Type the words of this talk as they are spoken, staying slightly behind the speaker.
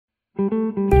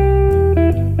Welcome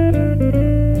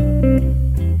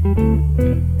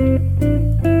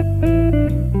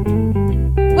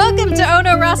to Oh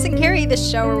No, Ross and Carrie, the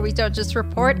show where we don't just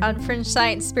report on fringe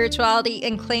science, spirituality,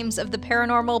 and claims of the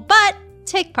paranormal, but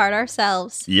take part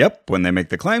ourselves. Yep, when they make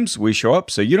the claims, we show up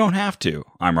so you don't have to.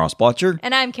 I'm Ross Blotcher.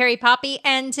 And I'm Carrie Poppy,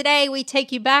 and today we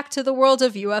take you back to the world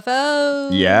of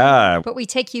UFOs. Yeah. But we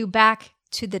take you back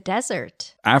to the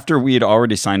desert. After we had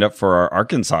already signed up for our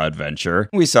Arkansas adventure,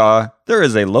 we saw there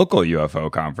is a local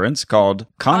UFO conference called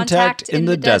Contact in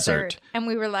the Desert. And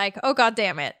we were like, oh, God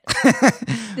damn it.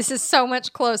 This is so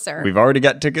much closer. We've already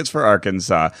got tickets for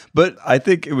Arkansas. But I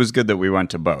think it was good that we went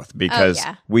to both because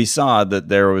we saw that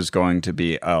there was going to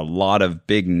be a lot of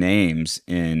big names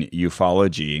in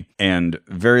ufology and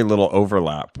very little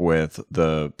overlap with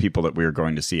the people that we were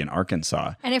going to see in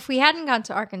Arkansas. And if we hadn't gone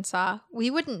to Arkansas,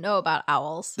 we wouldn't know about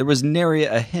owls. There was nary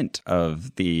a hint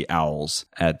of the owls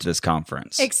at this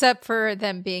conference. Except for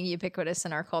them being ubiquitous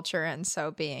in our culture and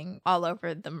so being all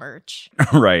over the merch.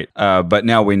 Right. But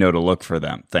now we know to look for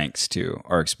them thanks to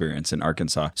our experience in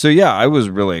Arkansas. So yeah, I was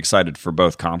really excited for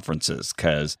both conferences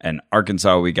because in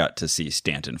Arkansas we got to see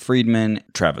Stanton Friedman,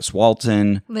 Travis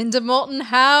Walton. Linda Moulton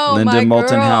Howe, Linda my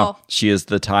Moulton girl. Howe. She is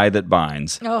the tie that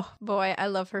binds. Oh boy, I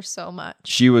love her so much.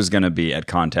 She was going to be at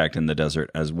Contact in the Desert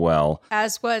as well.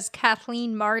 As was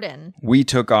Kathleen Martin. We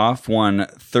took off one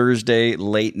Thursday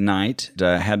late night,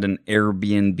 had an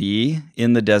Airbnb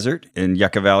in the desert in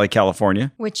Yucca Valley,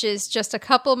 California. Which is just a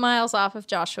couple miles off of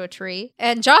Joshua Tree.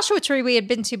 And Joshua Tree we had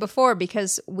been to before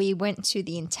because we went to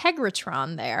the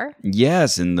Integratron there.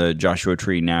 Yes, in the Joshua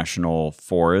Tree National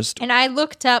Forest. And I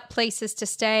looked up places to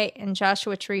stay in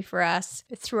Joshua Tree for us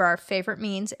through our favorite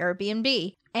means,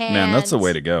 Airbnb. And man, that's the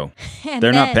way to go.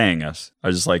 They're not paying us.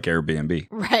 I just like Airbnb.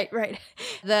 Right.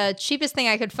 The cheapest thing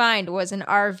I could find was an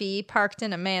RV parked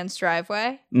in a man's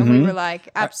driveway. And we were like,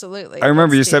 absolutely. I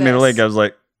remember you sent me the this. link. I was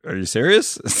like, are you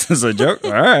serious? Is this a joke?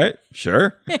 All right,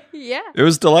 sure. Yeah. It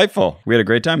was delightful. We had a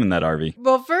great time in that RV.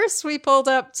 Well, first we pulled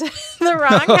up to the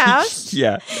wrong house.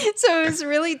 Yeah. So it was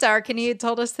really dark, and he had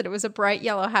told us that it was a bright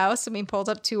yellow house, and we pulled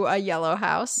up to a yellow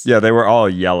house. Yeah, they were all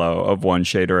yellow of one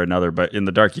shade or another, but in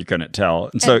the dark you couldn't tell.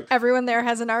 And so everyone there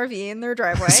has an RV in their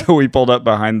driveway. So we pulled up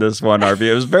behind this one RV.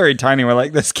 It was very tiny. We're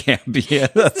like, this can't be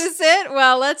it. Is this it?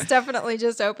 Well, let's definitely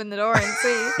just open the door and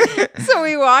see. So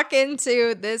we walk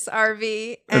into this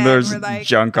RV, and there's we're like,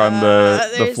 junk on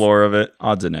the floor of it.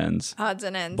 Odds and ends.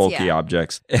 Bulky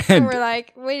objects. And we're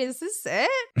like, wait, is this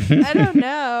it? I don't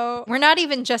know. We're not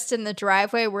even just in the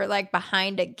driveway. We're like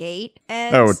behind a gate.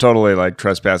 And totally like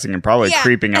trespassing and probably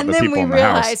creeping out the people in the house. And then we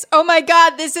realized, oh my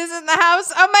God, this isn't the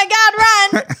house. Oh my God,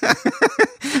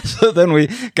 run. So then we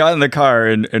got in the car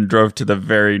and drove to the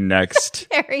very next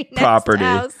property,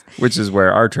 house, which is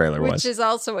where our trailer was. Which is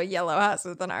also a yellow house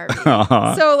with an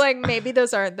RV. So like maybe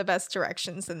those aren't the best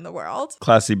directions in the world.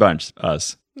 Classy bunch,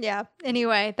 us. Yeah.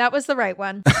 Anyway, that was the right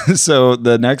one. So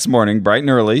the next morning, bright and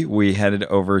early, we headed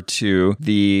over to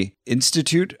the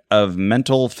Institute of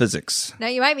Mental Physics. Now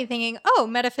you might be thinking, oh,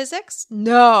 metaphysics?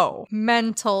 No,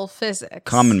 mental physics.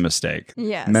 Common mistake.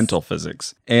 Yes. Mental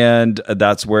physics. And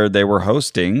that's where they were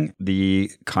hosting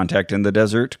the Contact in the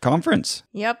Desert conference.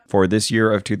 Yep. For this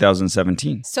year of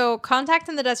 2017. So Contact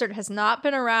in the Desert has not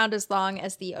been around as long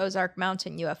as the Ozark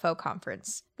Mountain UFO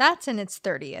conference. That's in its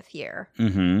 30th year.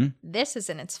 Mm-hmm. This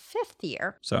is in its 5th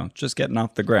year. So just getting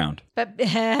off the ground. But did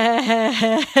you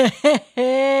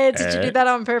do that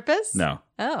on purpose? No.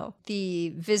 Oh,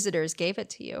 the visitors gave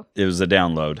it to you. It was a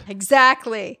download.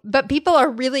 Exactly. But people are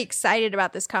really excited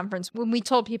about this conference. When we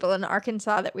told people in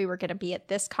Arkansas that we were going to be at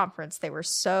this conference, they were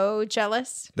so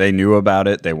jealous. They knew about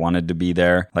it. They wanted to be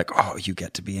there. Like, oh, you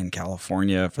get to be in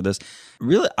California for this.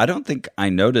 Really, I don't think I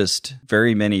noticed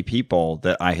very many people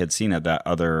that I had seen at that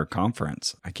other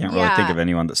conference. I can't really think of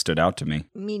anyone that stood out to me.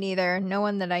 Me neither. No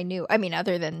one that I knew. I mean,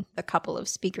 other than the couple of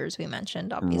speakers we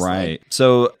mentioned, obviously. Right.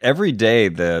 So every day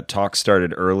the talk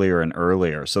started earlier and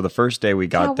earlier. So the first day we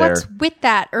got there. What's with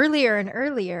that? Earlier and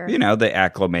earlier. You know, they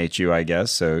acclimate you, I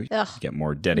guess. So you get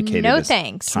more dedicated. No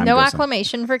thanks. No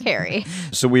acclimation for Carrie.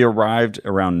 So we arrived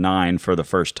around 9 for the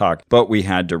first talk, but we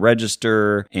had to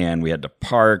register and we had to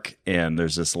park, and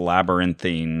there's this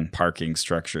labyrinthine parking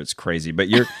structure. It's crazy, but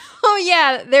you're... Oh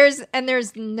yeah,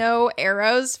 there's no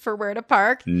arrows for where to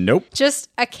park. Nope. Just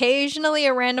occasionally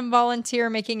a random volunteer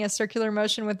making a circular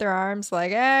motion with their arms,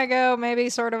 like, go maybe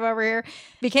sort of over here.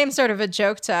 Became sort of a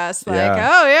joke to us,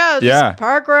 like, just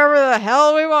park wherever the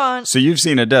hell we want. So you've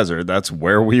seen a desert. That's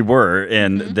where we were,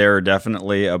 and there are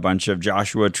definitely a bunch of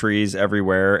Joshua trees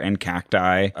everywhere and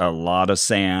cacti, a lot of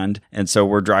sand, and so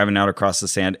we're driving out across the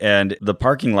sand, and the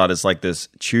parking lot is like this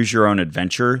choose your own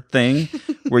adventure thing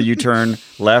where you turn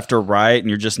left or right and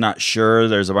you're just not sure.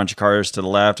 There's a bunch of cars to the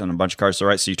left and a bunch of cars to the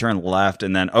right. So you turn left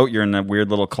and then, you're in a weird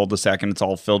little cul-de-sac and it's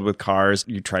all filled with cars.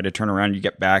 You try to turn around, you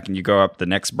get back and you go up the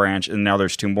next branch and now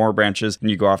there's 2 more branches and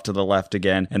you go off to the left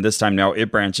again. And this time now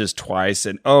it branches twice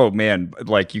and man,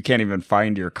 like you can't even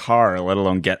find your car, let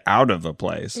alone get out of the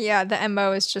place. Yeah, the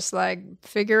MO is just like,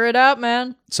 figure it out,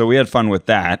 man. So we had fun with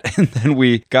that. And then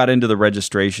we got into the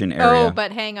registration area. Oh,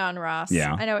 but hang on, Ross.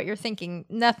 Yeah. I know what you're thinking.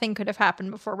 Nothing could have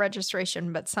happened before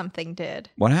registration, but something did.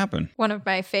 What happened? One of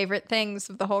my favorite things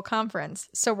of the whole conference.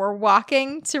 So we're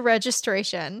walking to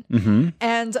registration,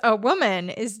 and a woman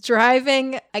is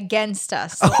driving against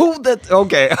us. Oh, that's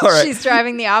okay. All right. She's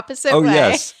driving the opposite way. Oh,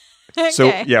 yes. Okay. So,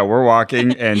 yeah, we're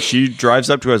walking, and she drives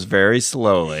up to us very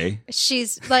slowly.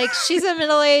 She's a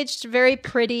middle-aged, very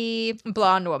pretty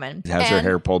blonde woman. Has her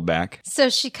hair pulled back. So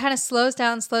she kind of slows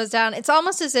down. It's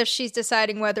almost as if she's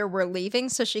deciding whether we're leaving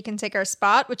so she can take our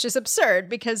spot, which is absurd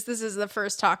because this is the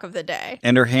first talk of the day.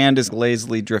 And her hand is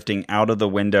lazily drifting out of the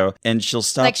window, and she'll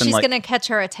stop and she's going to catch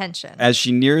our attention. As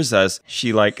she nears us,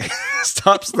 she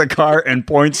stops the car and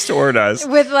points toward us.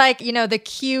 With the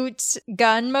cute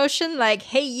gun motion, like,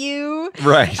 hey, you.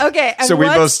 Right. Okay. So we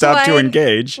both stop to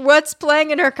engage. What's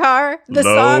playing in her car? The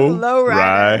song Low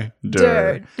Rider.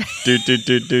 Do, do,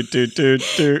 do, do, do, do,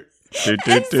 do.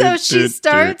 And so she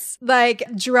starts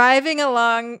driving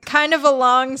along, kind of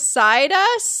alongside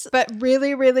us, but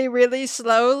really, really, really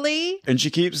slowly. And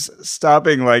she keeps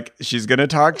stopping like she's going to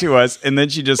talk to us. And then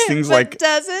she just sings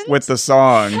doesn't. With the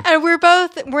song. And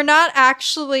we're not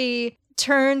actually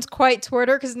turned quite toward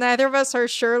her because neither of us are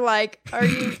sure, are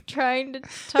you trying to talk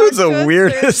to us? It was the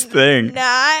weirdest thing.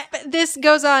 Not. But this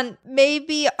goes on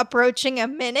maybe approaching a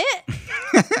minute,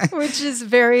 which is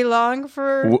very long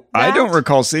for I don't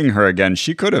recall seeing her again.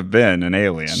 She could have been an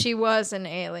alien. She was an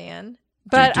alien.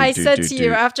 But I said to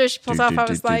you after she pulls off, I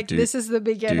was like, this is the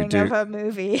beginning of a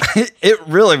movie. It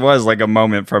really was like a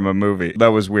moment from a movie. That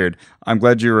was weird. I'm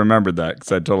glad you remembered that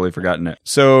because I'd totally forgotten it.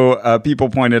 So people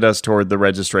pointed us toward the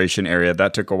registration area.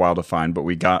 That took a while to find, but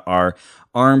we got our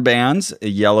armbands,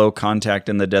 yellow contact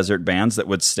in the desert bands that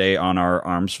would stay on our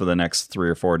arms for the next 3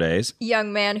 or 4 days.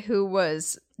 Young man who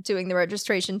was doing the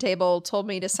registration table told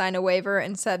me to sign a waiver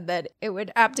and said that it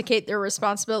would abdicate their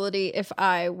responsibility if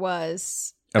I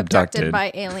was abducted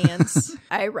by aliens.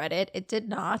 I read it. It did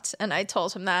not. And I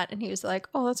told him that. And he was like,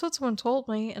 oh, that's what someone told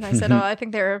me. And I said, I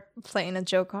think they're playing a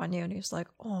joke on you. And he was like,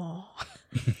 oh.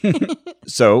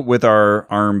 So with our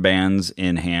armbands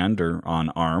in hand or on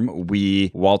arm, we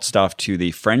waltzed off to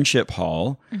the Friendship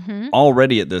Hall.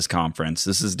 Already at this conference,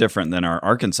 this is different than our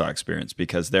Arkansas experience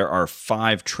because there are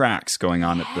 5 tracks going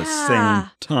on at the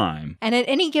same time. And at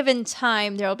any given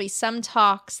time, there will be some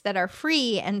talks that are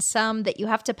free and some that you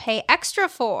have to pay extra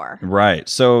for. Right.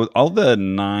 So all the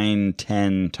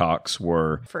 9-10 talks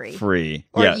were free.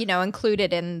 Or,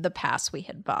 included in the pass we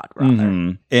had bought,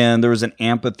 rather. And there was an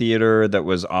amphitheater that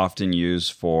was often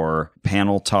used for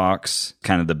panel talks,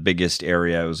 kind of the biggest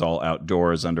area. It was all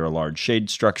outdoors under a large shade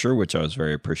structure, which I was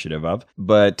very appreciative of.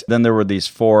 But then there were these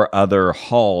 4 other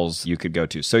halls you could go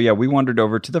to. So yeah, we wandered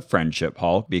over to the Friendship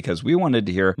Hall because we wanted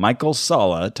to hear Michael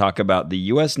Sala talk about the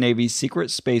U.S. Navy's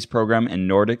Secret Space Program and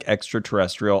Nordic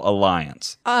Extraterrestrial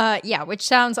Alliance. Yeah, which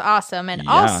sounds awesome. And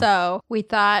also, we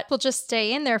thought we'll just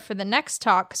stay in there for the next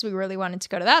talk because we really wanted to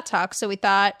go to that talk. So we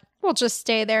thought, we'll just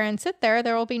stay there and sit there.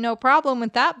 There will be no problem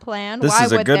with that plan. Why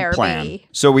would there be?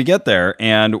 So we get there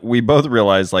and we both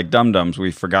realize, like dum-dums,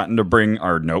 we've forgotten to bring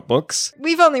our notebooks.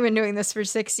 We've only been doing this for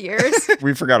 6 years.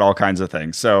 We forgot all kinds of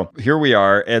things. So here we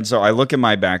are. And so I look in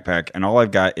my backpack and all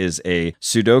I've got is a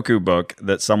Sudoku book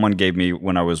that someone gave me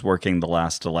when I was working the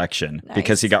last election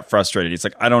because he got frustrated. He's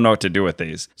like, I don't know what to do with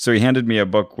these. So he handed me a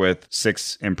book with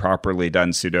 6 improperly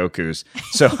done Sudokus.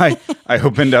 So I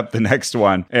opened up the next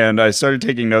one and I started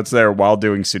taking notes there while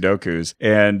doing Sudokus.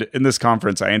 And in this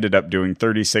conference, I ended up doing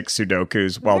 36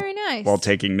 Sudokus while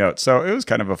taking notes. So it was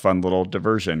kind of a fun little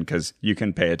diversion because you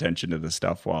can pay attention to this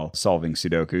stuff while solving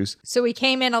Sudokus. So we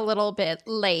came in a little bit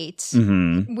late.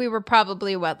 We were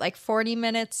probably, 40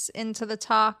 minutes into the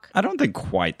talk? I don't think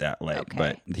quite that late,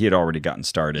 but he had already gotten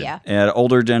started. Yeah. And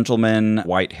older gentleman,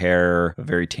 white hair,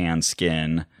 very tan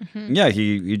skin. Yeah,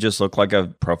 he just looked like a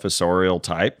professorial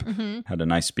type. Had a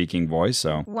nice speaking voice.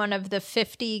 So one of the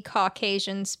 50 the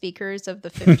Caucasian speakers of the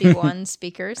 51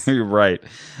 speakers. Right.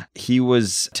 He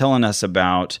was telling us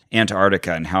about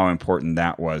Antarctica and how important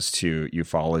that was to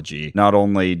ufology. Not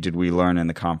only did we learn in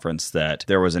the conference that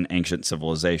there was an ancient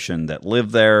civilization that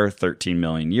lived there 13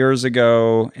 million years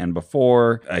ago and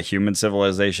before, a human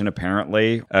civilization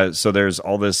apparently. So there's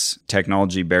all this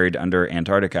technology buried under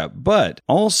Antarctica. But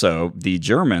also the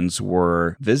Germans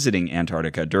were visiting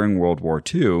Antarctica during World War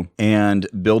II and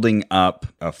building up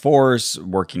a force,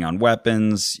 working on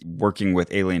weapons, working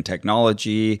with alien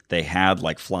technology. They had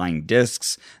like flying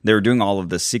discs. They were doing all of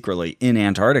this secretly in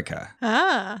Antarctica.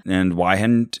 Ah. And why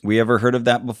hadn't we ever heard of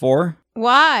that before?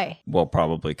 Why? Well,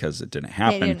 probably because it didn't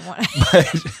happen.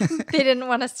 They didn't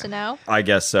want us to know? I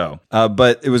guess so.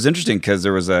 But it was interesting because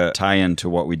there was a tie-in to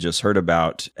what we just heard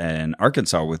about in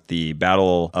Arkansas with the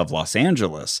Battle of Los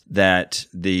Angeles, that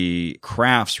the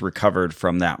crafts recovered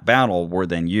from that battle were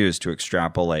then used to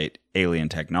extrapolate alien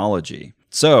technology.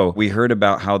 So we heard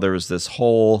about how there was this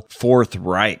whole Fourth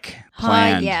Reich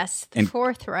planned. Yes, the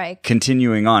Fourth Reich.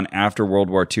 Continuing on after World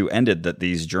War II ended, that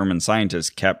these German scientists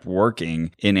kept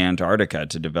working in Antarctica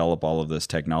to develop all of this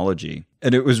technology.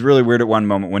 And it was really weird at one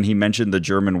moment when he mentioned the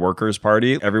German Workers'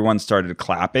 Party, everyone started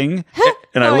clapping.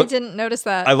 And I didn't notice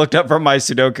that. I looked up from my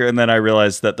Sudoku and then I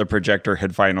realized that the projector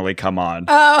had finally come on.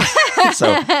 Oh.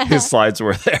 So his slides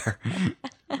were there.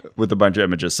 With a bunch of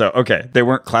images. So, okay, they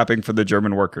weren't clapping for the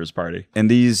German Workers' Party. And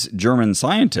these German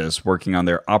scientists working on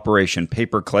their Operation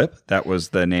Paperclip, that was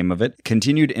the name of it,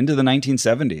 continued into the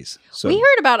 1970s. So we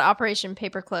heard about Operation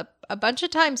Paperclip a bunch of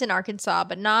times in Arkansas,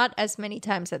 but not as many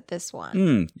times at this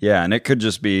one. Yeah, and it could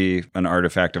just be an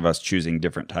artifact of us choosing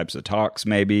different types of talks,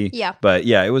 maybe. Yeah. But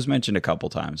yeah, it was mentioned a couple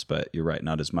times, but you're right,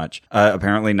 not as much.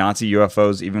 Apparently, Nazi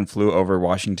UFOs even flew over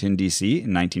Washington, D.C.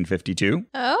 in 1952.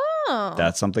 Oh.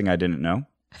 That's something I didn't know.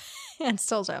 And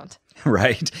still don't.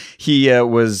 Right. He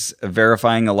was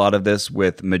verifying a lot of this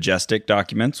with majestic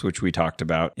documents, which we talked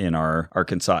about in our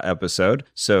Arkansas episode.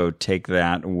 So take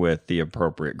that with the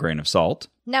appropriate grain of salt.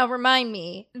 Now, remind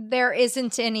me, there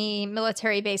isn't any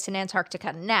military base in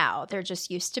Antarctica now. There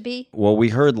just used to be. Well, we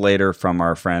heard later from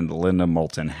our friend Linda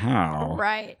Moulton Howe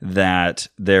that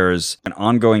there's an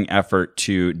ongoing effort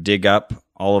to dig up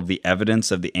all of the evidence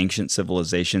of the ancient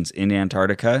civilizations in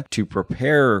Antarctica to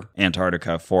prepare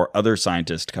Antarctica for other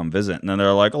scientists to come visit. And then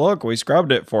they're like, look, we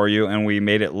scrubbed it for you and we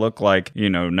made it look like,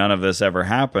 none of this ever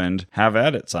happened. Have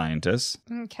at it, scientists.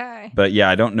 Okay. But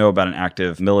yeah, I don't know about an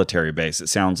active military base. It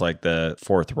sounds like the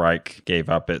Fourth Reich gave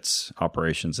up its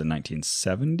operations in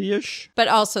 1970-ish. But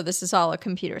also, this is all a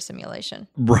computer simulation.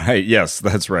 Right. Yes,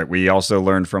 that's right. We also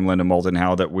learned from Linda Moulton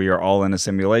Howe that we are all in a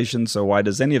simulation. So why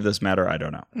does any of this matter? I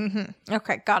don't know. Mm-hmm.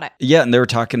 Okay. Got it. Yeah, and they were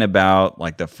talking about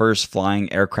like the first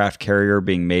flying aircraft carrier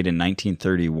being made in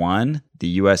 1931,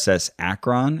 the USS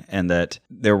Akron, and that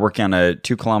they were working on a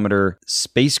 2-kilometer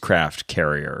spacecraft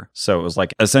carrier. So it was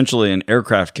like essentially an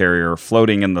aircraft carrier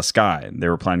floating in the sky. They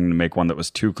were planning to make one that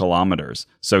was 2 kilometers.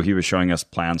 So he was showing us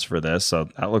plans for this. So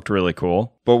that looked really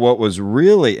cool. But what was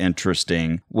really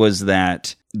interesting was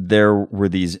that there were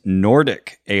these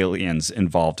Nordic aliens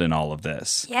involved in all of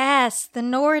this. Yes, the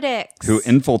Nordics. Who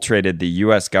infiltrated the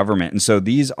U.S. government. And so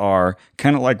these are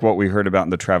kind of like what we heard about in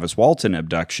the Travis Walton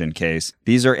abduction case.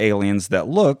 These are aliens that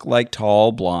look like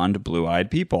tall, blonde,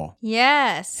 blue-eyed people.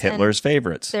 Yes. Hitler's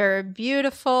favorites. They're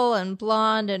beautiful and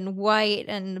blonde and white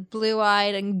and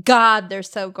blue-eyed. And God, they're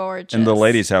so gorgeous. And the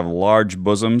ladies have large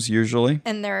bosoms usually.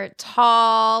 And they're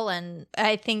tall and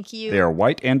I think They are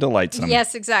white and delightsome.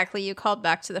 Yes, exactly. You called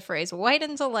back to the phrase white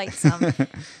and delightsome.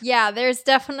 Yeah, there's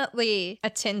definitely a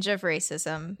tinge of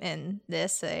racism in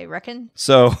this, I reckon.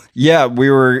 So, yeah,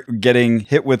 we were getting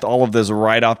hit with all of this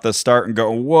right off the start and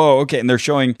going, whoa, okay. And they're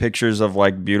showing pictures of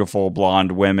like beautiful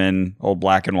blonde women, old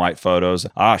black and white photos.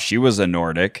 Ah, she was a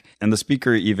Nordic. And the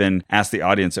speaker even asked the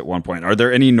audience at one point, are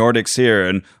there any Nordics here?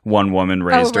 And one woman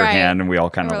raised her hand and we all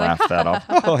kind of laughed that off.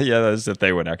 Oh, yeah, as if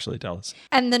they would actually tell us.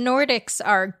 And the Nordics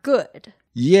are good.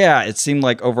 Yeah, it seemed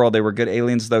like overall they were good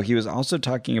aliens, though he was also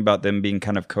talking about them being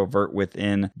kind of covert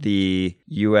within the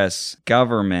U.S.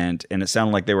 government, and it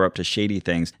sounded like they were up to shady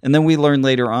things. And then we learned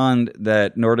later on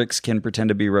that Nordics can pretend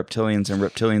to be reptilians and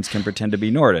reptilians can pretend to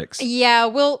be Nordics. Yeah,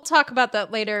 we'll talk about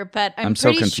that later, but I'm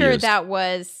so pretty sure confused. that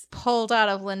was pulled out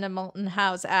of Linda Moulton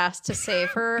Howe's ass to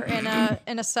save her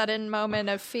in a sudden moment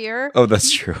of fear. Oh,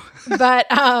 that's true. But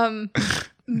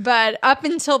But up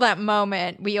until that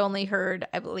moment, we only heard,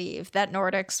 I believe, that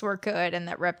Nordics were good and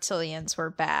that reptilians were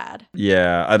bad.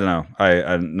 Yeah, I don't know.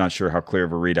 I'm not sure how clear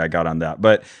of a read I got on that.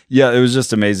 But yeah, it was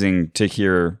just amazing to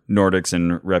hear Nordics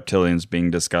and reptilians being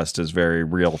discussed as very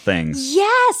real things.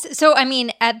 Yes. So, I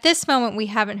mean, at this moment, we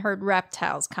haven't heard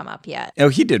reptiles come up yet. Oh,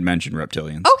 he did mention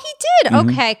reptilians. Oh, he did? Mm-hmm.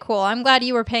 Okay, cool. I'm glad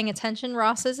you were paying attention,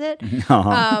 Ross, is it?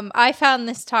 I found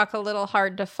this talk a little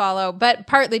hard to follow, but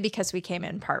partly because we came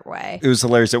in part way. It was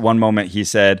hilarious. At one moment, he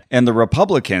said, and the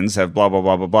Republicans have blah, blah,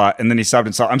 blah, blah, blah. And then he stopped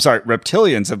and saw, I'm sorry,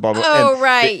 reptilians have blah, blah, blah. Oh,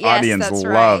 right. The audience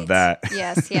loved that.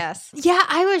 Yes. Yeah,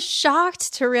 I was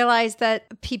shocked to realize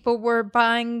that people were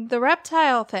buying the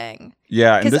reptile thing.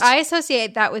 Yeah. Because I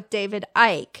associate that with David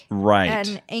Icke. Right.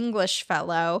 An English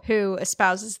fellow who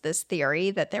espouses this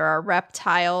theory that there are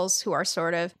reptiles who are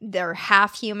they're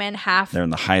half human, half They're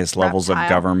in the highest levels of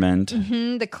government.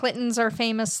 Mm-hmm. The Clintons are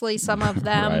famously some of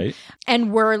them. Right.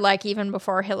 And were like even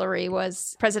before Hillary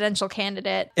was presidential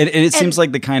candidate. It seems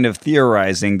like the kind of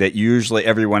theorizing that usually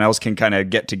everyone else can kind of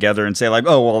get together and say like,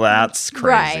 oh, well, that's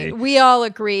crazy. Right. We all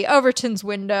agree. Overton's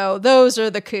window, those are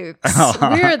the kooks.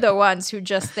 We're the ones who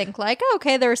just think like,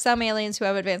 okay, there are some aliens who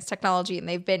have advanced technology and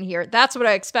they've been here. That's what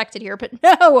I expected here. But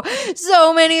no,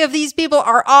 so many of these people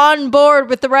are on board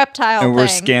with the reptile and we're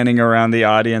scanning around the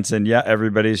audience and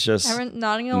everybody's just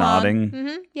nodding along.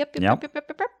 Mm-hmm. Yep.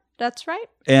 That's right.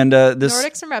 And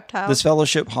Nordics and reptiles. This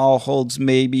fellowship hall holds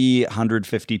maybe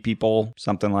 150 people,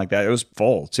 something like that. It was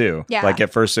full too. Yeah. Like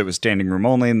at first it was standing room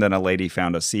only, and then a lady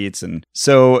found us seats. And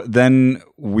so then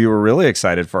we were really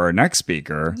excited for our next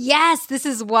speaker. Yes, this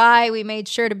is why we made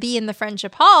sure to be in the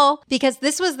Friendship Hall, because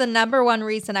this was the number one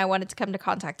reason I wanted to come to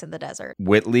Contact in the Desert.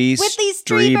 Whitley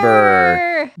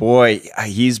Strieber. Boy,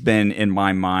 he's been in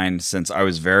my mind since I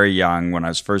was very young when I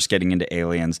was first getting into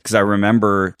aliens, because I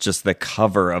remember just the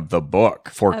cover of the book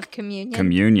for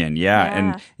Communion. Yeah.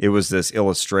 And it was this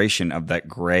illustration of that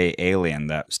gray alien,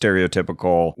 that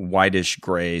stereotypical whitish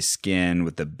gray skin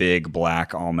with the big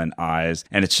black almond eyes.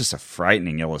 And it's just a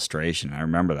frightening illustration. I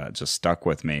remember that. It just stuck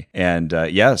with me. And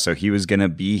so he was going to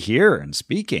be here and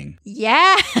speaking.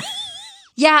 Yeah.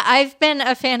 Yeah, I've been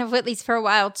a fan of Whitley's for a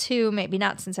while too, maybe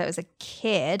not since I was a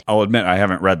kid. I'll admit I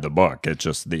haven't read the book. It's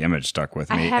just the image stuck with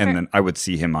me. And then I would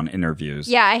see him on interviews.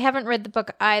 Yeah, I haven't read the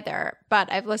book either,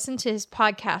 but I've listened to his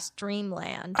podcast,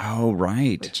 Dreamland. Oh,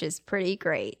 right. Which is pretty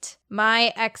great.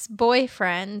 My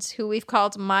ex-boyfriend, who we've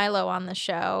called Milo on the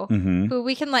show, who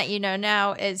we can let you know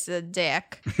now is a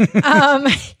dick.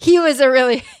 He was a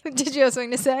really... Did you have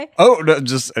something to say? Oh, no,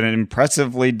 just an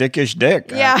impressively dickish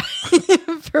dick. Yeah,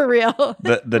 for real.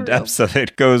 The depths of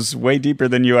it goes way deeper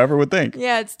than you ever would think.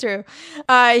 Yeah, it's true.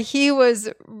 He was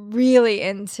really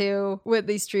into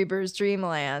Whitley Strieber's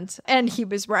Dreamland, and he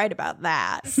was right about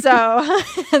that. So,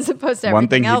 as opposed to everything one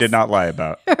thing else, he did not lie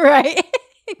about. Right.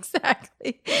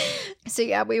 Exactly. So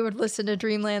yeah, we would listen to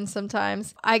Dreamland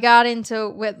sometimes. I got into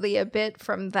Whitley a bit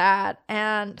from that,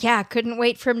 and couldn't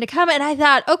wait for him to come. And I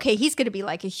thought, okay, he's going to be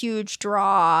like a huge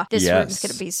draw. This room's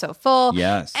going to be so full.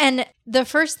 Yes. And the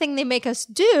first thing they make us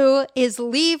do is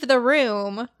leave the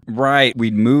room. Right.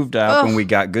 We moved up and we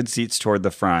got good seats toward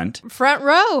the front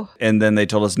row. And then they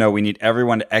told us, no, we need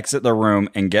everyone to exit the room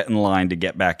and get in line to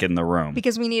get back in the room.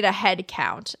 Because we need a head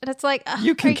count. And it's like,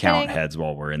 you can count heads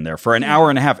while we're in there. For an hour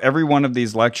and a half, every one of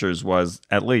these lectures was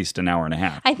at least an hour and a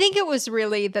half. I think it was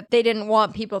really that they didn't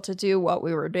want people to do what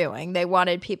we were doing. They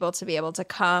wanted people to be able to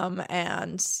come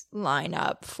and line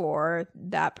up for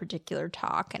that particular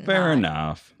talk. And Fair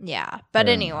enough. Yeah. But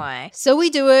anyway, so we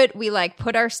do it. We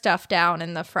put our stuff down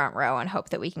in the front row and hope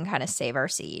that we can kind of save our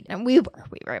seat. And we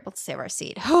were able to save our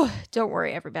seat. Oh, don't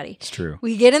worry, everybody. It's true.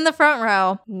 We get in the front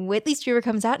row. Whitley Strieber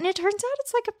comes out, and it turns out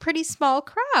it's like a pretty small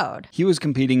crowd. He was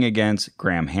competing against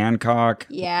Graham Hancock,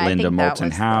 Linda Moulton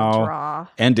Howe,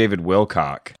 and David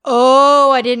Wilcock.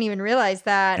 Oh, I didn't even realize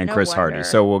that. And Chris Hardy.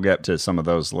 So we'll get to some of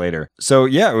those later. So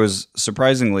yeah, it was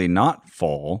surprisingly not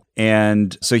full.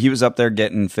 And so he was up there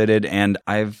getting fitted, and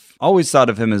I've always thought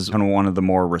of him as kind of one of the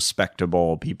more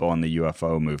respectable people in the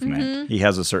UFO movement. Mm-hmm. He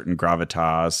has a certain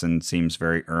gravitas and seems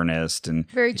very earnest and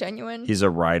very genuine. He's a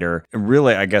writer.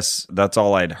 Really, I guess that's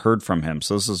all I'd heard from him.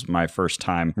 So this is my first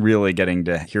time really getting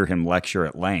to hear him lecture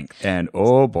at length. And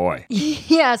oh boy.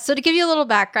 Yeah. So to give you a little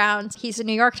background, he's a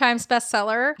New York Times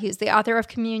bestseller. He's the author of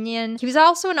Communion. He was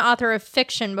also an author of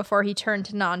fiction before he turned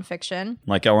to nonfiction.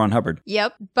 Like L. Ron Hubbard.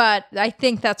 Yep. But I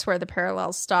think that's where the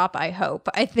parallels stop, I hope.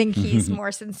 I think he's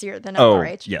more sincere than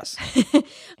LRH. Yes.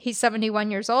 He's 71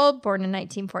 years old, born in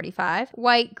 1945.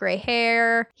 White, gray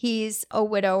hair. He's a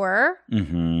widower.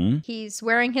 Mm-hmm. He's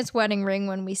wearing his wedding ring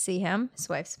when we see him. His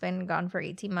wife's been gone for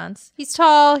 18 months. He's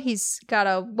tall. He's got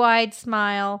a wide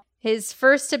smile. His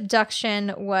first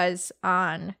abduction was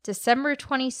on December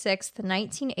 26th,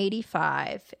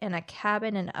 1985, in a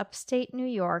cabin in upstate New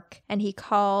York, and he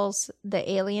calls the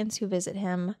aliens who visit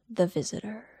him the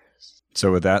Visitors.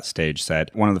 So with that stage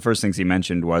set, one of the first things he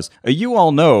mentioned was, you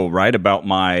all know, right, about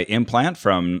my implant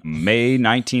from May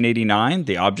 1989,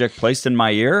 the object placed in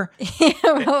my ear?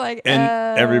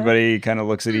 And everybody kind of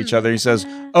looks at each other. He says,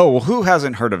 oh, well, who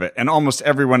hasn't heard of it? And almost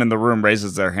everyone in the room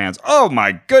raises their hands. Oh,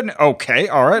 my goodness. Okay,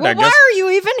 all right. Well, I guess. Why are you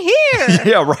even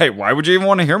here? Yeah, right. Why would you even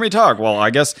want to hear me talk? Well, I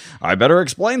guess I better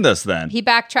explain this then. He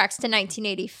backtracks to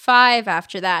 1985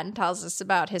 after that and tells us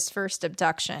about his first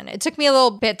abduction. It took me a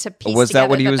little bit to piece was together that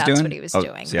what he was that's doing? What he was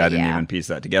doing. See, I didn't even piece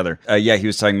that together. He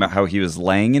was talking about how he was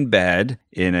laying in bed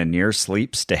in a near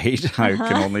sleep state, I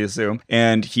can only assume,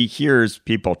 and he hears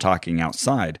people talking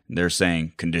outside. They're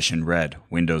saying, condition red,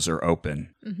 windows are open.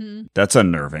 Mm-hmm. That's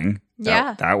unnerving.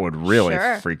 Yeah. That would really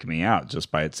freak me out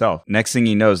just by itself. Next thing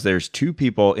he knows, there's two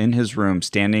people in his room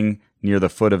standing near the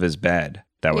foot of his bed.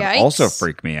 That would also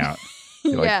freak me out.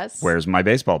 Yes. Where's my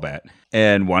baseball bat?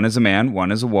 And one is a man,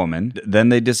 one is a woman. Then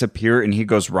they disappear and he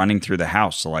goes running through the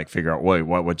house to figure out, wait,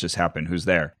 what just happened? Who's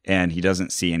there? And he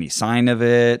doesn't see any sign of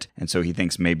it. And so he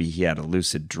thinks maybe he had a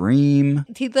lucid dream.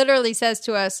 He literally says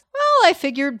to us, well, I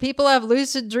figured people have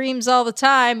lucid dreams all the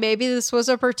time. Maybe this was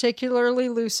a particularly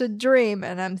lucid dream.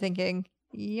 And I'm thinking,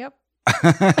 yep.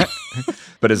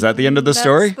 But is that the end of the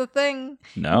story? That's the thing.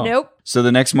 No. Nope. So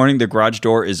the next morning, the garage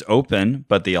door is open,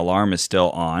 but the alarm is still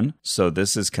on. So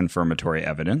this is confirmatory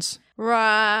evidence.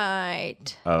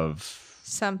 Right. Of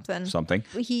something.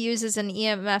 He uses an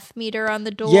EMF meter on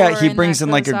the door. Yeah, he brings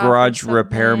in a garage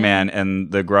repairman,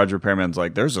 and the garage repairman's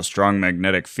like, there's a strong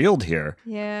magnetic field here.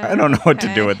 Yeah. I don't know what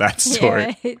to do with that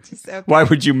story. Yeah, Why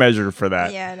would you measure for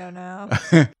that? Yeah, I don't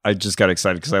know. I just got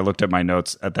excited because I looked at my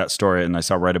notes at that story and I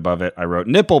saw right above it, I wrote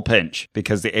nipple pinch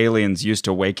because the aliens used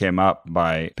to wake him up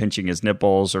by pinching his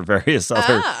nipples or various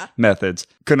other methods.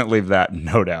 Couldn't leave that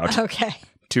note out. Okay.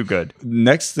 Too good.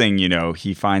 Next thing you know,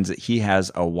 he finds that he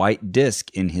has a white disc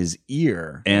in his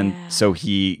ear. And so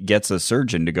he gets a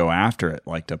surgeon to go after it,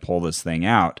 to pull this thing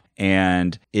out.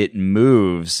 And it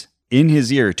moves in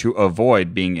his ear to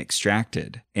avoid being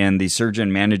extracted. And the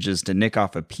surgeon manages to nick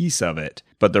off a piece of it,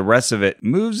 but the rest of it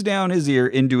moves down his ear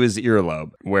into his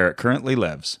earlobe, where it currently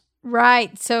lives.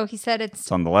 Right. So he said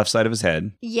it's on the left side of his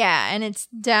head. Yeah. And it's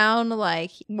down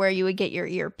where you would get your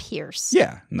ear pierced.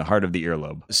 Yeah. In the heart of the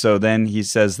earlobe. So then he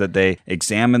says that they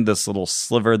examined this little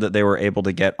sliver that they were able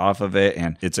to get off of it.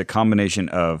 And it's a combination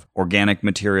of organic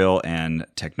material and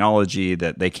technology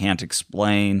that they can't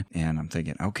explain. And I'm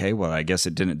thinking, okay, well, I guess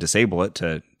it didn't disable it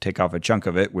to take off a chunk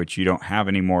of it, which you don't have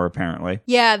anymore, apparently.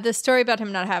 Yeah, the story about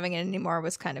him not having it anymore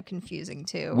was kind of confusing,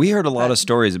 too. We heard a lot of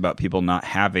stories about people not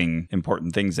having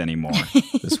important things anymore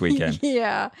this weekend.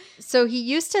 Yeah. So he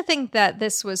used to think that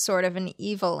this was sort of an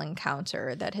evil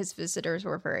encounter, that his visitors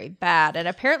were very bad. And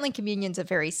apparently Communion's a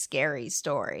very scary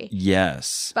story.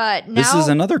 Yes. But now... This is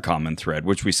another common thread,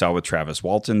 which we saw with Travis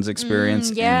Walton's experience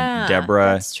and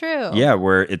Deborah. That's true. Yeah,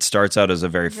 where it starts out as a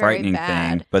very frightening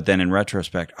thing, but then in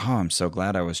retrospect, I'm so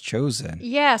glad I was chosen.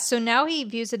 Yeah, so now he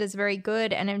views it as very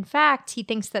good. And in fact, he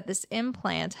thinks that this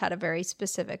implant had a very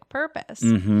specific purpose.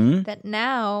 Mm-hmm. That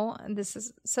now, this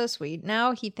is so sweet,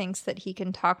 now he thinks that he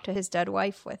can talk to his dead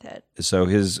wife with it. So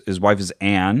his wife is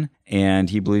Anne, and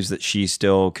he believes that she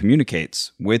still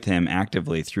communicates with him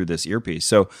actively through this earpiece.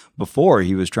 So before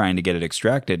he was trying to get it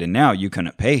extracted, and now you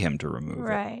couldn't pay him to remove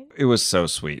it. It was so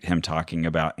sweet, him talking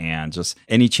about Anne. Just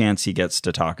any chance he gets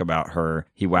to talk about her,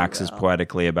 he waxes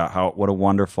poetically about what a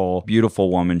wonderful,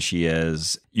 beautiful woman she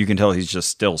is. You can tell he's just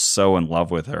still so in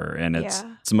love with her, and it's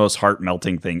the most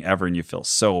heart-melting thing ever, and you feel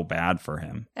so bad for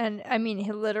him. And I mean,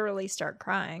 he'll literally start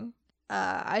crying.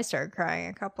 I started crying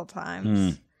a couple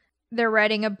times. They're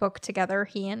writing a book together,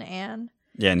 he and Anne.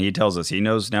 Yeah, and he tells us he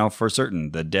knows now for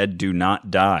certain the dead do not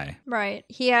die. Right.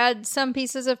 He had some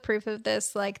pieces of proof of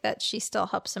this, like that she still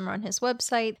helps him run his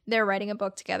website. They're writing a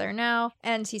book together now.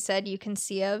 And he said, you can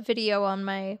see a video on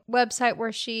my website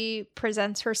where she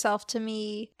presents herself to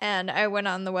me. And I went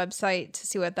on the website to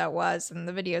see what that was. And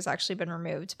the video's actually been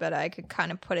removed, but I could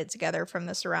kind of put it together from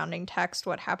the surrounding text,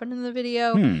 what happened in the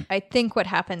video. I think what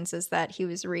happens is that he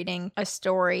was reading a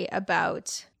story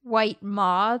about white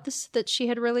moths that she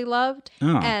had really loved.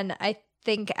 And I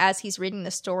think as he's reading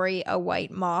the story, a white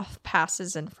moth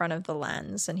passes in front of the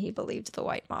lens, and he believed the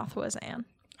white moth was Anne.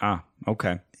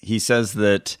 Okay. He says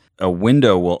that a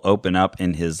window will open up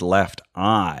in his left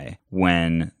eye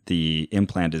when the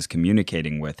implant is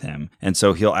communicating with him. And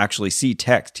so he'll actually see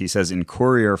text, he says, in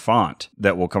courier font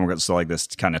that will come across, so like this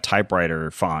kind of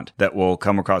typewriter font that will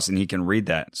come across, and he can read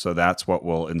that. So that's what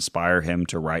will inspire him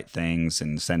to write things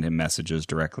and send him messages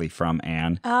directly from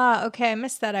Anne. Ah, okay. I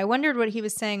missed that. I wondered what he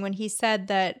was saying when he said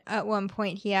that at one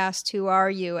point he asked, "Who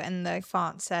are you?" And the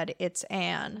font said, "It's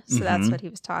Anne." So that's what he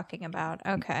was talking about.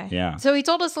 Okay. Yeah. So he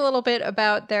told us a little bit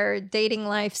about their dating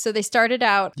life. So they started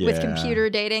out with computer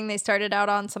dating. They started out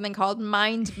on something called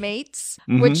Mind Mates,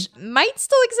 which might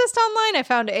still exist online. I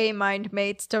found a Mind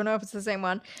Mates. Don't know if it's the same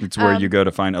one. It's where you go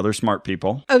to find other smart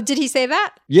people. Oh, did he say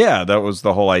that? Yeah, that was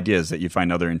the whole idea, is that you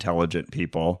find other intelligent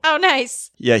people. Oh,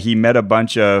 nice. Yeah, he met a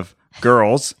bunch of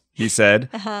girls, he said,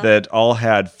 that all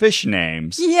had fish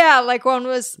names. Yeah, like one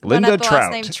was Linda Trout.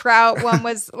 Last name Trout. One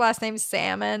was last name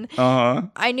Salmon.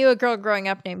 I knew a girl growing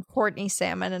up named Courtney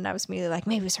Salmon, and I was immediately like,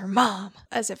 maybe it was her mom,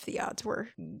 as if the odds were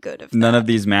good of that. None of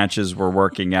these matches were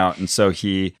working out, and so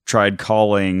he tried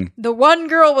calling the one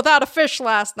girl without a fish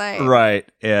last name. Right,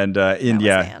 and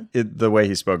the way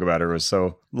he spoke about her was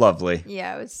so lovely.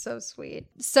 Yeah, it was so sweet.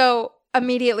 So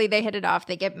immediately they hit it off.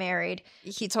 They get married.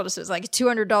 He told us it was like a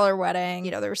 $200 wedding.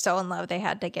 You know, they were so in love. They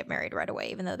had to get married right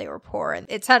away, even though they were poor. And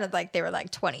it sounded like they were like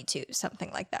 22,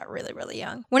 something like that, really, really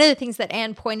young. One of the things that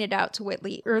Anne pointed out to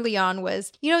Whitley early on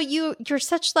was, you know, you're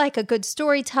such like a good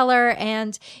storyteller,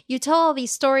 and you tell all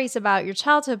these stories about your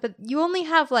childhood, but you only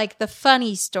have like the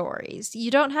funny stories.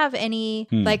 You don't have any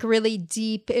like really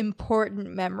deep,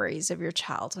 important memories of your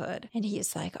childhood. And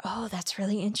he's like, oh, that's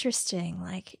really interesting.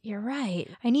 Like, you're right.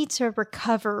 I need to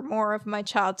recover more of my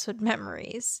childhood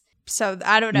memories. So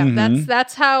I don't know.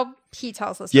 That's how he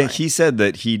tells us. Yeah, he said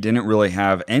that he didn't really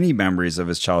have any memories of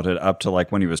his childhood up to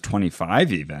like when he was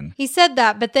 25 even. He said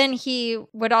that, but then he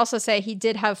would also say he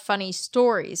did have funny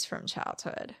stories from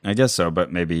childhood. I guess so,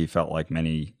 but maybe he felt like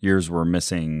many years were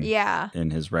missing in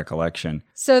his recollection.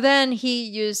 So then he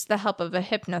used the help of a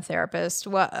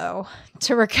hypnotherapist,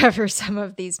 to recover some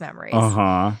of these memories.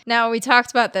 Now, we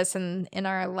talked about this in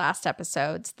our last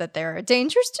episodes, that there are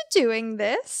dangers to doing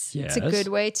this. Yes. It's a good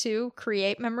way to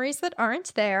create memories that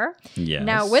aren't there. Yes.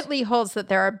 Now, Whitley holds that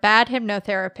there are bad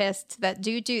hypnotherapists that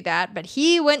do that, but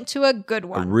he went to a good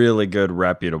one. A really good,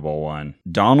 reputable one.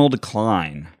 Donald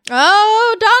Klein.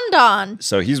 Oh, Don.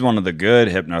 So he's one of the good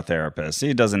hypnotherapists.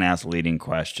 He doesn't ask leading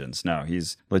questions. No,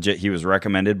 he's legit. He was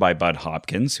recommended by Bud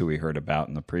Hopkins, who we heard about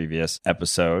in the previous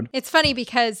episode. It's funny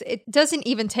because it doesn't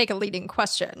even take a leading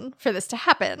question for this to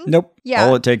happen. Nope. Yeah.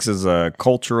 All it takes is a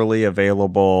culturally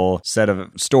available set of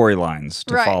storylines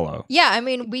to follow. Yeah, I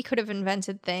mean, we could have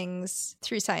invented things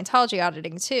through Scientology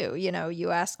auditing too. You know,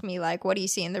 you ask me like, what do you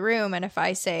see in the room? And if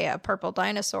I say a purple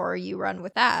dinosaur, you run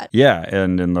with that. Yeah,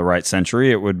 and in the right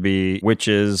century, it would be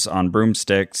witches on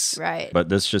broomsticks. Right. But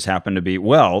this just happened to be,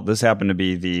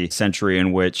 the century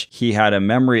in which he had a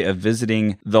memory of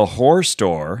visiting the whore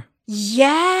store.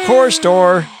 Yes. Whore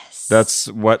store. That's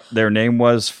what their name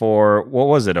was for, what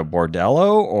was it, a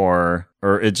bordello or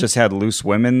it just had loose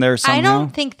women there somehow? I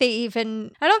don't think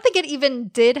it even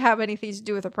did have anything to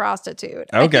do with a prostitute.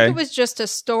 Okay. I think it was just a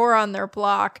store on their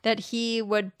block that he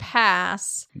would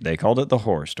pass. They called it the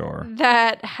whore store.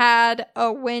 That had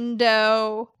a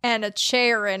window and a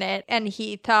chair in it, and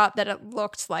he thought that it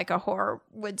looked like a whore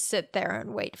would sit there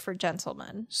and wait for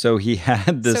gentlemen. So he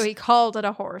had this... So he called it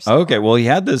a whore store. Okay, well, he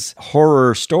had this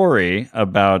horror story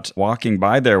about walking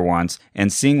by there once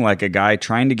and seeing like a guy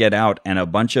trying to get out and a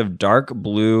bunch of dark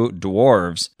blue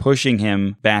dwarves pushing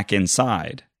him back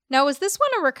inside. Now, was this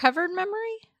one a recovered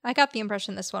memory? I got the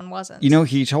impression this one wasn't. You know,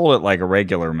 he told it like a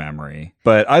regular memory.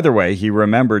 But either way, he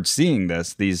remembered seeing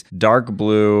these dark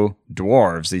blue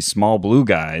dwarves, these small blue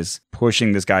guys,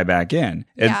 pushing this guy back in.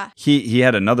 And he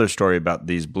had another story about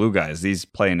these blue guys. These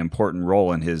play an important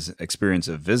role in his experience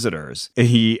of visitors.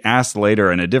 He asked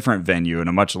later in a different venue, in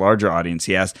a much larger audience,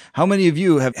 he asked, how many of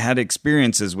you have had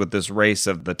experiences with this race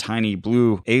of the tiny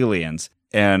blue aliens?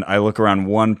 And I look around,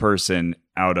 one person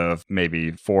out of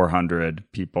maybe 400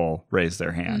 people raise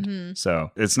their hand.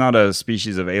 So it's not a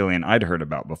species of alien I'd heard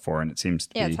about before, and it seems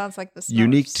to be it sounds like the Smurfs.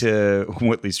 Unique to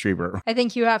Whitley Strieber. I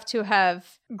think you have to have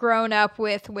grown up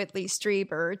with Whitley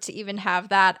Strieber to even have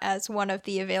that as one of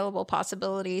the available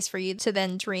possibilities for you to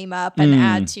then dream up and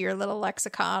add to your little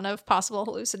lexicon of possible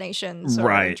hallucinations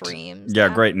or dreams. Yeah,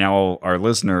 great. Now our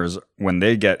listeners, when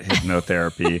they get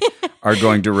hypnotherapy, are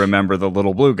going to remember the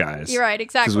little blue guys. You're right,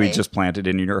 exactly. Because we just planted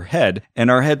in your head.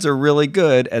 And our heads are really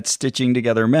good at stitching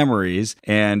together memories.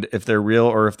 And if they're real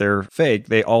or if they're fake,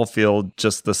 they all feel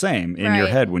just the same in your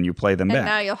head when you play them back. And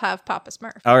now you'll have Papa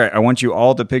Smurf. All right, I want you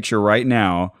all to picture right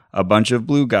now a bunch of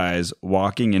blue guys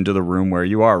walking into the room where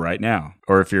you are right now.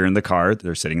 Or if you're in the car,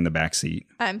 they're sitting in the back seat.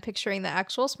 I'm picturing the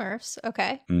actual Smurfs.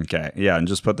 Okay. Okay. Yeah, and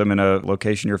just put them in a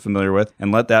location you're familiar with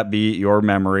and let that be your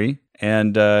memory.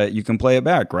 And you can play it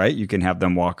back, right? You can have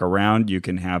them walk around. You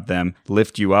can have them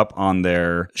lift you up on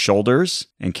their shoulders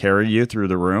and carry you through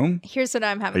the room. Here's what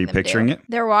I'm having them do. Are you picturing it?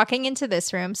 They're walking into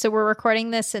this room. So we're recording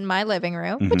this in my living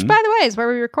room, which, by the way, is where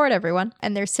we record everyone.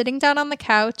 And they're sitting down on the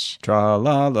couch. Tra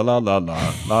la la la la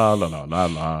la la la la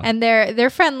la. And they're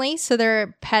friendly. So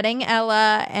they're petting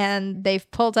Ella and they've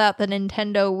pulled out the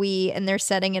Nintendo Wii and they're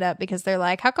setting it up because they're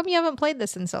like, how come you haven't played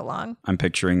this in so long? I'm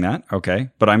picturing that. Okay.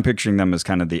 But I'm picturing them as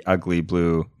kind of the ugly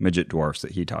blue midget dwarfs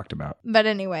that he talked about. But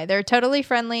anyway, they're totally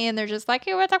friendly and they're just like,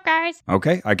 hey, what's up, guys?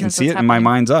 Okay, I can see it in my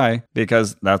mind's eye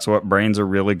because that's what brains are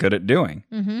really good at doing.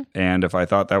 And if I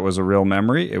thought that was a real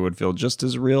memory, it would feel just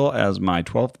as real as my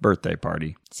 12th birthday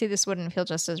party. See, this wouldn't feel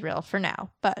just as real for now,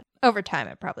 but over time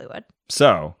it probably would.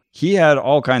 So he had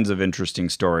all kinds of interesting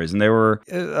stories, and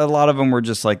a lot of them were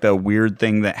just like the weird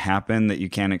thing that happened that you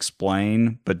can't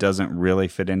explain, but doesn't really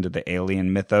fit into the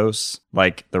alien mythos,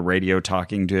 like the radio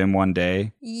talking to him one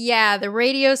day. Yeah, the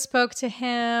radio spoke to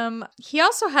him. He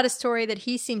also had a story that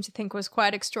he seemed to think was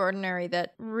quite extraordinary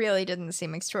that really didn't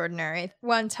seem extraordinary.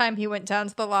 One time he went down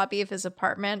to the lobby of his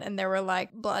apartment, and there were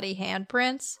like bloody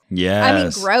handprints. Yes. I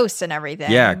mean, gross and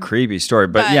everything. Yeah, creepy story,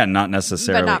 but yeah, not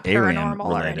necessarily but not alien paranormal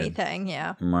related. Or anything,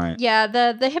 yeah. Right. Yeah,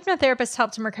 the hypnotherapist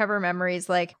helped him recover memories.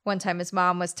 Like one time his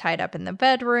mom was tied up in the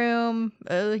bedroom.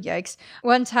 Oh, yikes.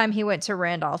 One time he went to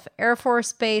Randolph Air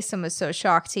Force Base and was so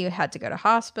shocked he had to go to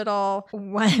hospital.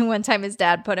 One time his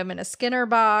dad put him in a Skinner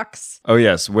box. Oh,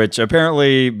 yes, which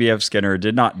apparently B.F. Skinner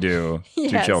did not do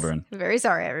to children. Very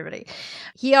sorry, everybody.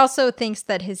 He also thinks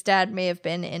that his dad may have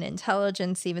been in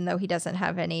intelligence, even though he doesn't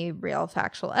have any real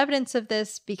factual evidence of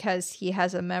this, because he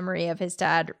has a memory of his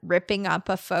dad ripping up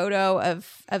a photo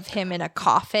of him in a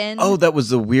coffin. Oh, that was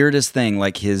the weirdest thing.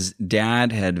 Like his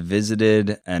dad had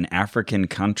visited an African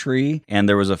country and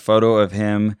there was a photo of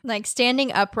him like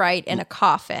standing upright in a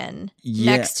coffin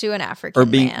next to an African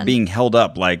man. Being held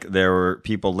up. Like there were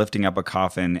people lifting up a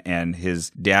coffin and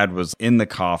his dad was in the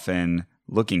coffin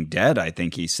looking dead, I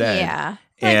think he said. Yeah.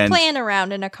 Like playing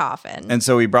around in a coffin. And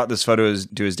so he brought this photo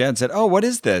to his dad and said, oh, what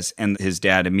is this? And his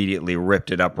dad immediately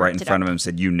ripped it up right in front of him and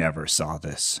said, you never saw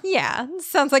this. Yeah.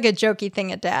 Sounds like a jokey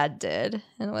thing a dad did.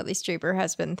 And Whitley Strieber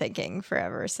has been thinking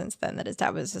forever since then that his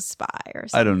dad was a spy or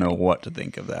something. I don't know what to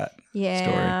think of that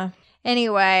story.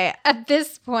 Anyway, at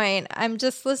this point, I'm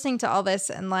just listening to all this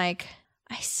and like,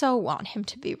 I so want him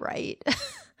to be right.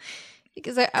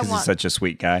 Because he's such a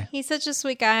sweet guy. He's such a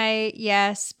sweet guy,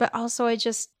 yes. But also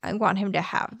I want him to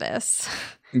have this.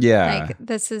 Yeah. Like,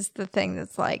 this is the thing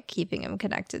that's like keeping him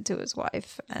connected to his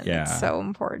wife. And it's so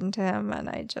important to him. And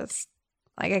I just,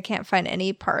 like, I can't find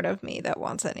any part of me that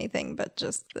wants anything but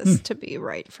just this to be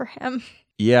right for him.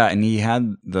 Yeah, and he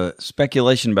had the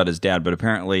speculation about his dad, but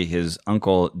apparently his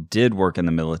uncle did work in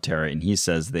the military, and he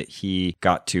says that he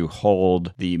got to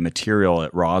hold the material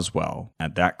at Roswell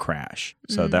at that crash.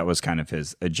 So that was kind of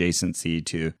his adjacency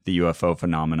to the UFO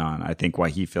phenomenon. I think why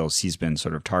he feels he's been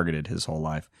sort of targeted his whole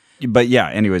life. But yeah,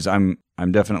 anyways, I'm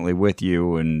definitely with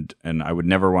you, and I would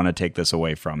never want to take this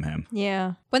away from him.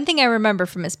 Yeah. One thing I remember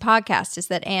from his podcast is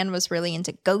that Anne was really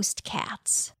into ghost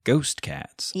cats. Ghost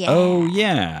cats? Yeah. Oh,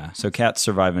 yeah. So cats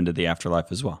survive into the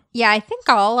afterlife as well. Yeah, I think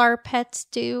all our pets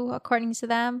do, according to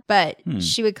them. But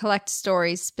she would collect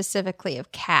stories specifically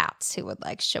of cats who would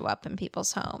like show up in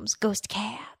people's homes. Ghost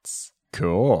cats.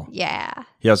 Cool. Yeah.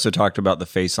 He also talked about the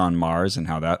face on Mars and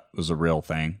how that was a real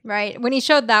thing. Right. When he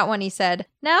showed that one, he said,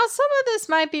 now some of this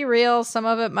might be real, some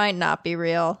of it might not be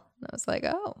real. And I was like,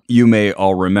 oh. You may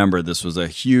all remember this was a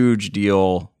huge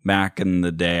deal back in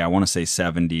the day, I want to say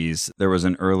 70s. There was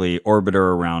an early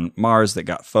orbiter around Mars that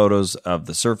got photos of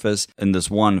the surface. In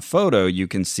this one photo, you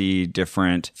can see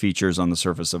different features on the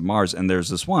surface of Mars. And there's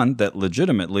this one that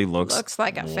legitimately looks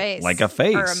like a face. Like a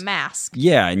face. Or a mask.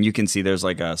 Yeah, and you can see there's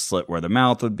like a slit where the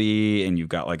mouth would be, and you've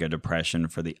got like a depression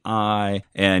for the eye.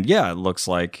 And yeah, it looks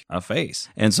like a face.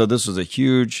 And so this was a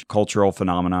huge cultural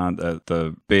phenomenon.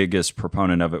 The biggest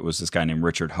proponent of it was this guy named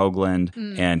Richard Hoagland,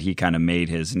 and he kind of made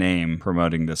his name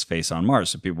promoting this face on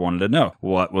Mars. So people wanted to know,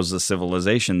 what was the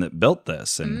civilization that built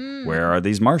this? And where are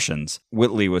these Martians?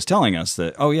 Whitley was telling us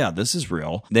that, oh yeah, this is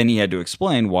real. Then he had to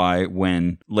explain why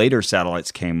when later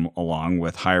satellites came along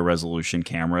with higher resolution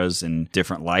cameras and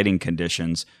different lighting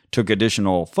conditions, took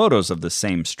additional photos of the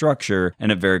same structure,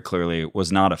 and it very clearly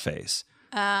was not a face.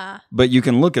 But you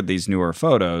can look at these newer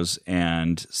photos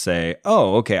and say,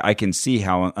 oh, okay, I can see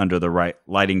how under the right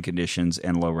lighting conditions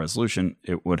and low resolution,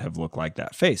 it would have looked like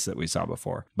that face that we saw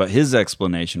before. But his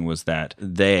explanation was that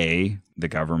they, the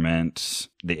government,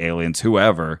 the aliens,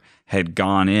 whoever, had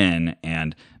gone in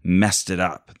and messed it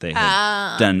up. They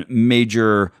had done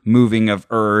major moving of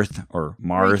Earth or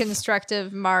Mars.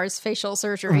 Reconstructive Mars facial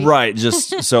surgery. Right,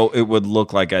 just so it would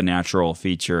look like a natural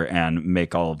feature and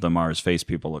make all of the Mars face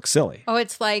people look silly. Oh,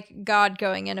 it's like God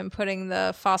going in and putting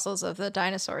the fossils of the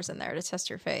dinosaurs in there to test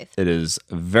your faith. It is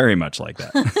very much like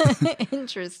that.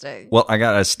 Interesting. Well, I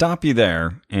got to stop you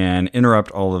there and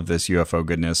interrupt all of this UFO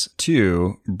goodness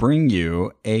to bring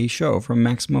you a show from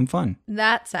Maximum Fun.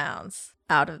 That sounds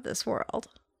out of this world.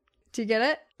 Do you get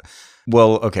it?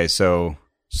 Well, okay, so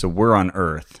we're on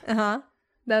Earth.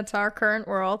 That's our current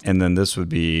world. And then this would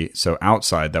be, so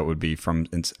outside, that would be from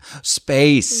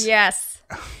space. Yes.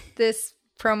 This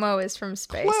promo is from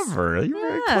space. Clever. You're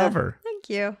very clever. Thank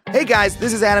you. Hey guys,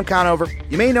 this is Adam Conover.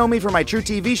 You may know me from my true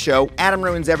TV show, Adam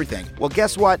Ruins Everything. Well,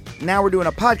 guess what? Now we're doing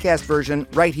a podcast version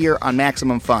right here on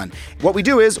Maximum Fun. What we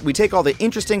do is we take all the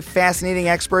interesting, fascinating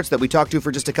experts that we talk to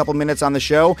for just a couple minutes on the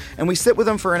show, and we sit with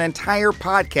them for an entire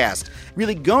podcast,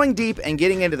 really going deep and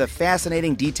getting into the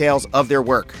fascinating details of their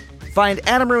work. Find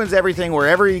Adam Ruins Everything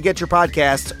wherever you get your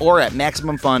podcasts or at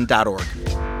MaximumFun.org.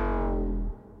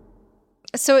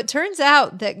 So it turns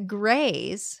out that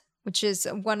grays, which is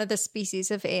one of the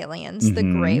species of aliens, the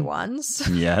gray ones.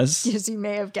 Yes. As you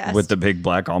may have guessed. With the big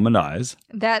black almond eyes.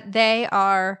 That they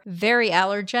are very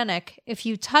allergenic. If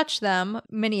you touch them,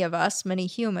 many of us, many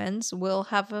humans, will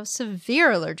have a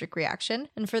severe allergic reaction.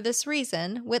 And for this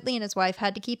reason, Whitley and his wife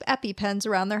had to keep EpiPens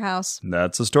around their house.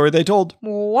 That's the story they told.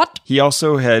 What? He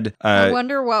also had... I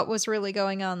wonder what was really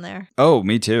going on there. Oh,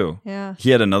 me too. Yeah. He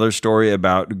had another story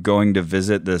about going to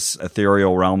visit this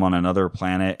ethereal realm on another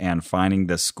planet and finding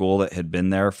this school that had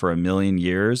been there for 1 million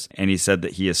years. And he said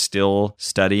that he is still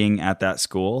studying at that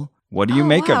school. What do you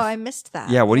make of... I missed that.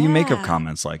 Yeah, what do you make of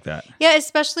comments like that? Yeah,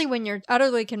 especially when you're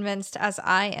utterly convinced, as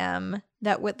I am,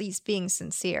 that Whitley's being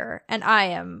sincere. And I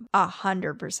am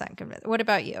 100% convinced. What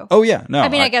about you? Oh, yeah. No. I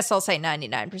mean, I guess I'll say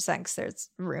 99% because there's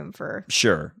room for...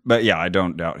 Sure. But yeah, I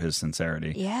don't doubt his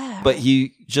sincerity. Yeah. But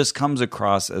he just comes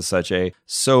across as such a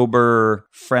sober,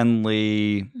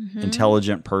 friendly,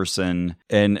 intelligent person.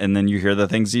 And then you hear the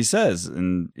things he says,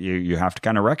 and you have to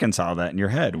kind of reconcile that in your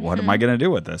head. What am I going to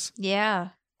do with this?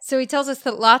 Yeah. So he tells us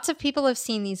that lots of people have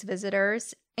seen these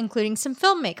visitors, including some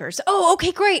filmmakers. Oh,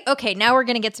 okay, great. Okay, now we're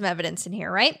going to get some evidence in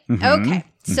here, right? Okay.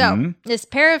 So this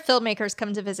pair of filmmakers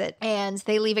come to visit, and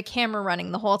they leave a camera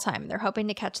running the whole time. They're hoping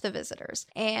to catch the visitors.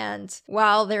 And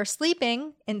while they're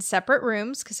sleeping in separate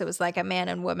rooms, because it was like a man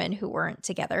and woman who weren't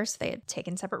together, so they had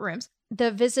taken separate rooms,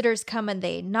 the visitors come and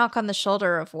they knock on the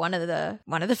shoulder of one of the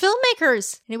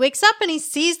filmmakers. And he wakes up and he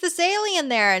sees this alien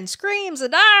there and screams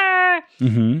and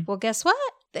Well, guess what?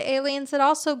 The aliens had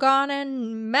also gone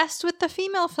and messed with the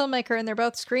female filmmaker, and they're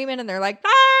both screaming and they're like,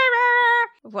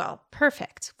 well,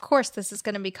 perfect. Of course, this is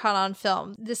going to be caught on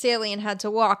film. This alien had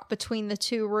to walk between the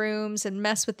two rooms and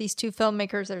mess with these two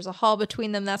filmmakers. There's a hall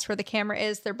between them. That's where the camera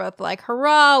is. They're both like,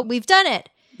 hurrah, we've done it.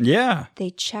 Yeah. They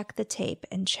check the tape,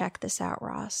 and check this out,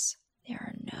 Ross. There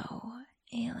are no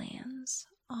aliens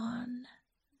on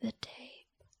the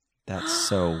tape. That's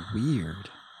so weird.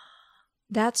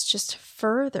 That's just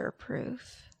further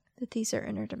proof that these are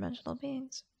interdimensional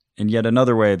beings. And yet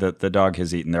another way that the dog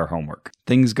has eaten their homework.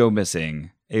 Things go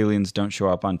missing. Aliens don't show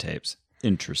up on tapes.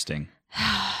 Interesting.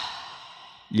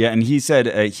 Yeah, and he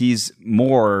said he's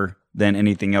more than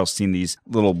anything else seen these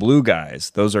little blue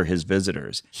guys. Those are his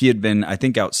visitors. He had been, I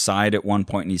think, outside at one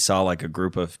point, and he saw like a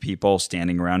group of people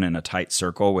standing around in a tight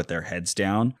circle with their heads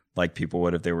down, like people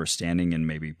would if they were standing and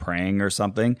maybe praying or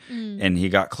something. And he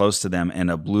got close to them,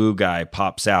 and a blue guy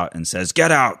pops out and says,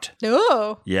 "Get out!"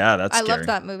 Oh, yeah, that's scary. I love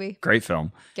that movie. Great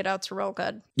film. Get Out's real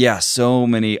good. Yeah, so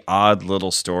many odd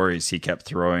little stories he kept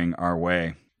throwing our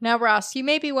way. Now, Ross, you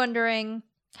may be wondering,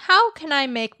 how can I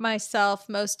make myself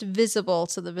most visible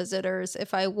to the visitors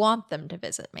if I want them to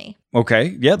visit me?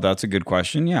 Okay, yeah, that's a good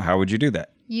question. Yeah, how would you do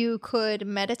that? You could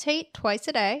meditate twice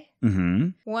a day. Mm-hmm.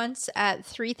 Once at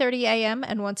 3:30 a.m.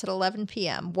 and once at 11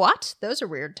 p.m. What? Those are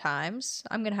weird times.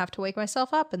 I'm going to have to wake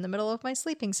myself up in the middle of my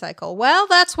sleeping cycle. Well,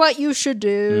 that's what you should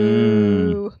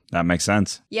do. That makes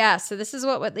sense. Yeah, so this is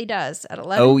what Whitley does at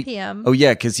 11 p.m. Oh,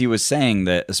 yeah, because he was saying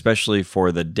that especially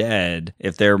for the dead,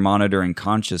 if they're monitoring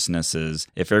consciousnesses,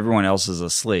 if everyone else is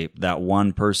asleep, that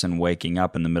one person waking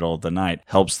up in the middle of the night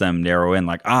helps them narrow in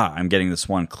like, I'm getting this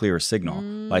one clear signal,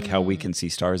 like how we can see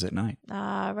stars at night.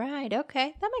 Right.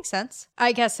 Okay. That makes sense.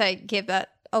 I guess I gave that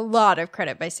a lot of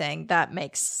credit by saying that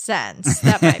makes sense.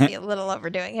 That might be a little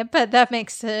overdoing it, but that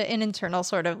makes an internal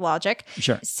sort of logic.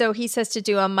 Sure. So he says to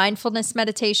do a mindfulness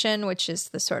meditation, which is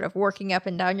the sort of working up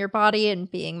and down your body and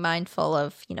being mindful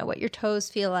of, what your toes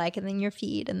feel like and then your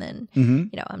feet and then,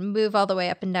 move all the way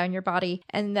up and down your body.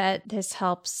 And that this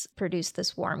helps produce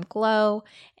this warm glow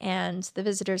and the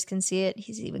visitors can see it.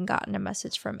 He's even gotten a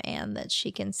message from Anne that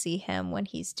she can see him when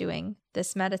he's doing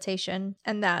this meditation.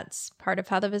 And that's part of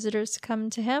how the visitors come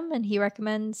to him. And he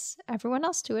recommends everyone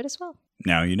else do it as well.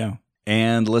 Now you know.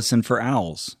 And listen for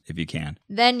owls if you can.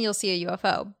 Then you'll see a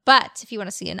UFO. But if you want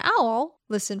to see an owl,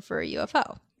 listen for a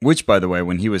UFO. Which, by the way,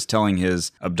 when he was telling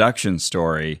his abduction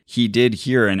story, he did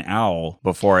hear an owl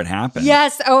before it happened.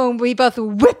 Yes. Oh, and we both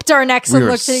whipped our necks and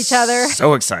looked at each other.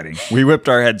 So exciting. We whipped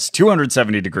our heads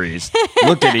 270 degrees,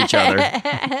 looked at each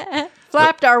other.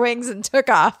 Flapped our wings and took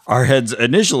off. Our heads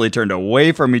initially turned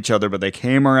away from each other, but they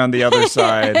came around the other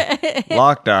side,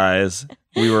 locked eyes.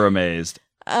 We were amazed.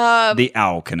 The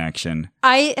owl connection.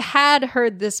 I had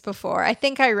heard this before. I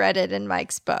think I read it in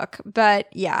Mike's book. But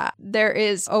yeah, there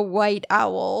is a white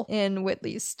owl in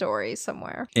Whitley's story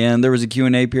somewhere. And there was a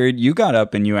Q&A period. You got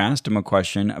up and you asked him a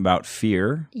question about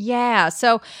fear. Yeah.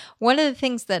 So one of the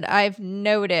things that I've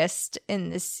noticed in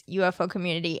this UFO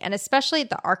community, and especially at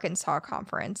the Arkansas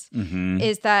conference,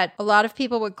 is that a lot of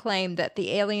people would claim that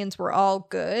the aliens were all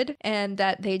good and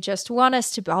that they just want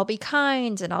us to all be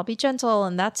kind and all be gentle.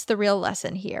 And that's the real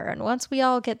lesson here. And once we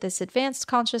all get this advanced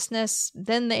consciousness,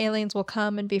 then the aliens will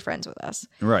come and be friends with us.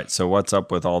 Right. So what's up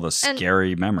with all the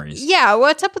scary memories? Yeah.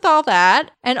 What's up with all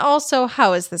that? And also,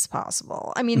 how is this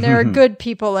possible? I mean, there are good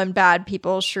people and bad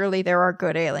people. Surely there are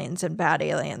good aliens and bad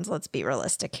aliens. Let's be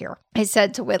realistic here. I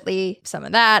said to Whitley some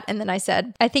of that. And then I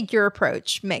said, I think your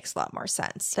approach makes a lot more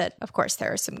sense. That, of course,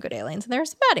 there are some good aliens and there are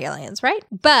some bad aliens, right?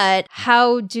 But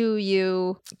how do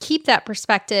you keep that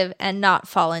perspective and not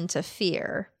fall into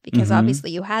fear? Because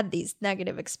obviously you had these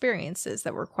negative experiences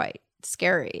that were quite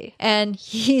scary. And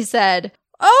he said,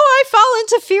 I fall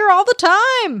into fear all the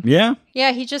time. Yeah.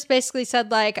 Yeah, he just basically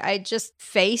said, I just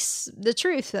face the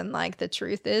truth. And, the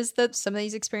truth is that some of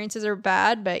these experiences are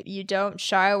bad, but you don't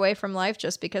shy away from life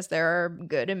just because there are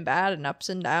good and bad and ups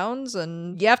and downs.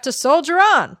 And you have to soldier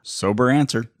on. Sober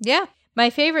answer. Yeah. My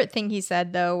favorite thing he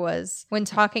said, though, was when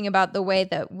talking about the way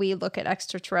that we look at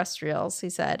extraterrestrials, he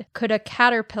said, could a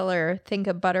caterpillar think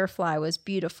a butterfly was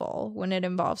beautiful when it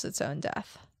involves its own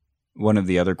death? One of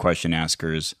the other question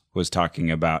askers was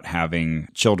talking about having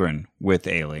children with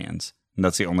aliens. And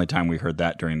that's the only time we heard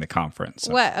that during the conference.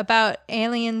 So. What, about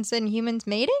aliens and humans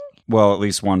mating? Well, at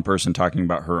least one person talking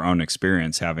about her own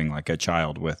experience having a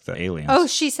child with the aliens. Oh,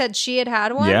 she said she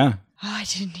had one? Yeah. Oh, I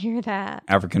didn't hear that.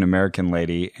 African-American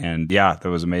lady. And yeah, that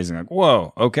was amazing.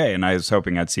 Whoa, okay. And I was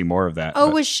hoping I'd see more of that.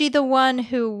 Oh, was she the one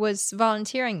who was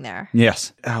volunteering there?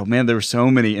 Yes. Oh, man, there were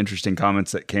so many interesting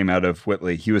comments that came out of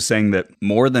Whitley. He was saying that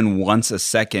more than once a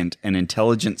second, an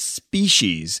intelligent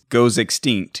species goes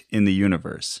extinct in the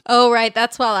universe. Oh, right.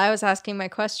 That's while I was asking my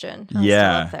question. I was still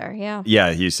up there. Yeah.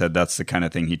 Yeah, he said that's the kind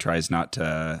of thing he tries not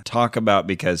to talk about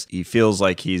because he feels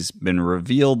like he's been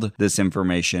revealed this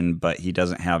information, but he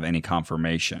doesn't have any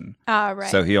confirmation. Right.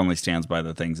 So he only stands by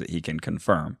the things that he can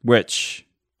confirm, which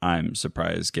I'm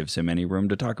surprised gives him any room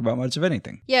to talk about much of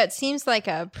anything. Yeah, it seems like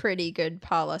a pretty good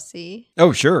policy.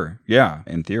 Oh, sure. Yeah,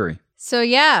 in theory. So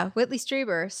yeah, Whitley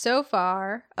Strieber, so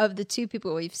far, of the two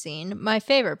people we've seen, my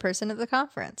favorite person at the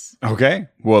conference. Okay.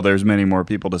 Well, there's many more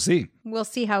people to see. We'll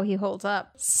see how he holds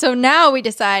up. So now we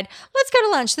decide, let's go to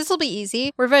lunch. This will be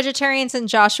easy. We're vegetarians in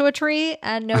Joshua Tree,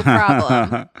 and no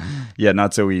problem. Yeah,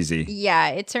 not so easy. Yeah,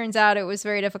 it turns out it was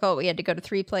very difficult. We had to go to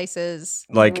 3 places.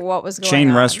 What was going chain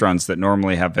on? Restaurants that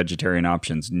normally have vegetarian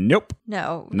options. Nope.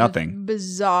 No. Nothing.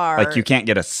 Bizarre. You can't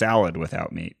get a salad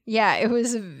without meat. Yeah, it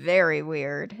was very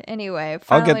weird. Anyway,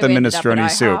 I'll get the minestrone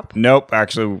soup. Nope,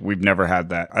 actually, we've never had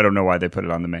that. I don't know why they put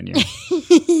it on the menu.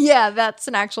 Yeah, that's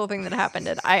an actual thing that happened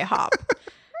at IHOP.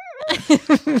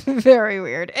 Very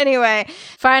weird. Anyway,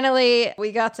 finally,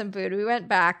 we got some food. We went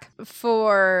back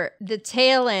for the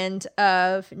tail end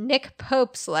of Nick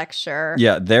Pope's lecture.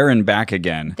 Yeah, there and back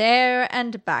again. There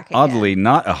and back again. Oddly,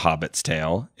 not A Hobbit's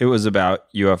Tale. It was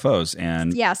about UFOs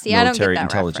and military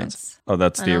intelligence. Reference. Oh,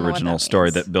 that's the original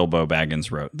story that Bilbo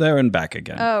Baggins wrote. There and back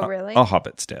again. Oh, really? A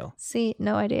Hobbit's Tale. See,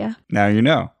 no idea. Now you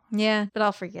know. Yeah, but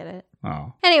I'll forget it.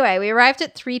 Oh. Anyway, we arrived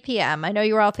at 3 p.m. I know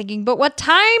you were all thinking, but what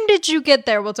time did you get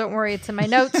there? Well, don't worry. It's in my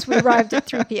notes. We arrived at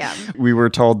 3 p.m. We were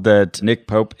told that Nick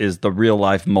Pope is the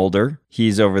real-life Mulder.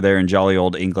 He's over there in jolly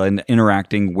old England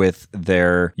interacting with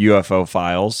their UFO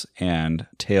files and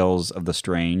tales of the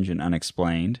strange and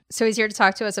unexplained. So he's here to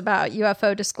talk to us about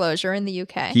UFO disclosure in the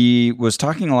UK. He was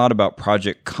talking a lot about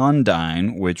Project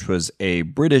Condign, which was a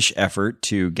British effort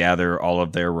to gather all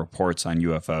of their reports on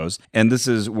UFOs. And this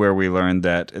is where we learned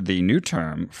that the new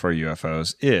term for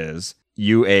UFOs is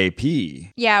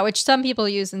UAP. Yeah, which some people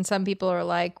use and some people are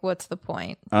like, what's the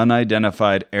point?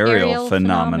 Unidentified aerial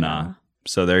phenomena.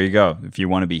 So there you go. If you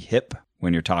want to be hip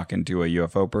when you're talking to a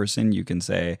UFO person, you can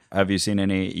say, have you seen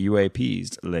any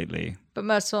UAPs lately? But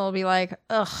most of them will be like,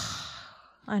 ugh,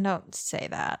 I don't say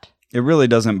that. It really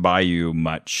doesn't buy you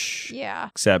much. Yeah.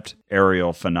 Except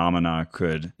aerial phenomena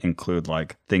could include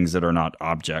like things that are not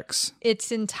objects.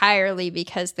 It's entirely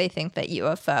because they think that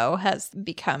UFO has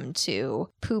become too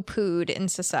poo-pooed in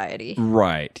society.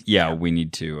 Right. Yeah. We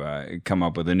need to come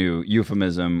up with a new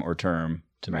euphemism or term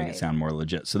to make it sound more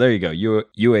legit. So there you go,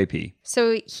 UAP.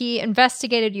 So he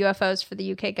investigated UFOs for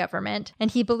the UK government,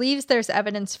 and he believes there's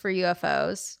evidence for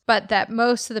UFOs, but that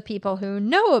most of the people who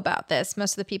know about this,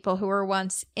 most of the people who were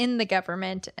once in the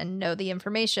government and know the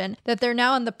information, that they're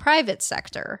now in the private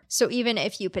sector. So even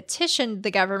if you petitioned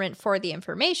the government for the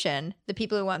information, the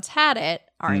people who once had it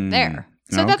aren't there.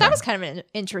 So I thought that was kind of an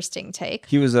interesting take.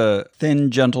 He was a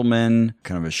thin gentleman,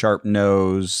 kind of a sharp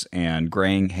nose and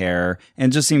graying hair,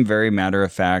 and just seemed very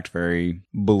matter-of-fact, very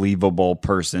believable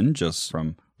person just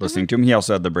from listening to him. He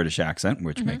also had the British accent,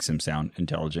 which makes him sound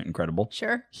intelligent and credible.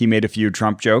 Sure. He made a few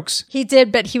Trump jokes. He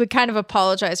did, but he would kind of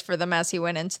apologize for them as he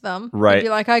went into them. Right. He'd be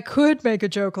like, I could make a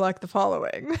joke like the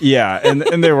following. Yeah,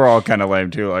 and they were all kind of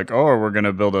lame too. Like, oh, we're going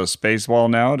to build a space wall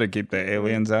now to keep the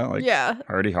aliens out? Like, yeah.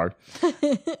 Already hard.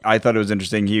 I thought it was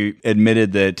interesting. He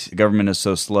admitted that government is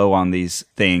so slow on these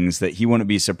things that he wouldn't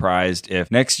be surprised if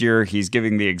next year he's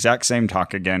giving the exact same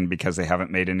talk again because they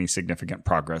haven't made any significant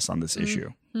progress on this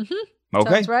issue. Mm-hmm. Okay.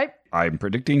 Sounds right. I'm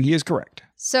predicting he is correct.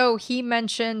 So he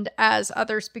mentioned, as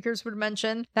other speakers would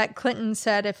mention, that Clinton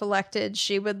said if elected,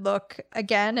 she would look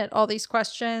again at all these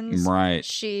questions. Right.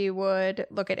 She would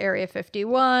look at Area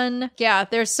 51. Yeah,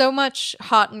 there's so much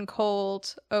hot and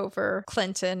cold over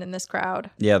Clinton in this crowd.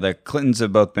 Yeah, the Clintons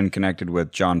have both been connected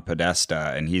with John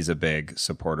Podesta, and he's a big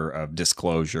supporter of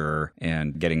disclosure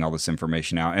and getting all this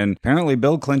information out. And apparently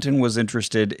Bill Clinton was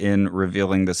interested in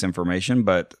revealing this information,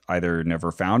 but either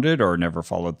never found it or never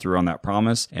followed through on that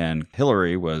promise. And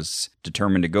Hillary was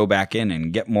determined to go back in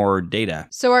and get more data.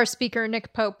 So our speaker,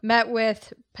 Nick Pope, met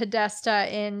with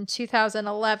Podesta in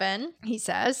 2011, he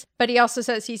says, but he also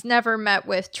says he's never met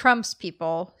with Trump's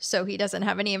people, so he doesn't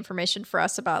have any information for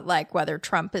us about like whether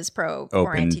Trump is pro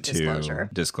or anti-disclosure.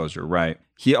 Disclosure, right.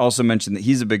 He also mentioned that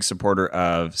he's a big supporter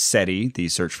of SETI, the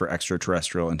Search for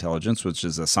Extraterrestrial Intelligence, which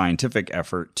is a scientific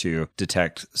effort to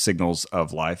detect signals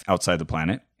of life outside the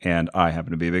planet. And I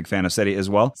happen to be a big fan of SETI as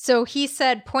well. So he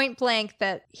said point blank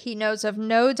that he knows of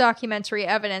no documentary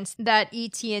evidence that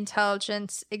ET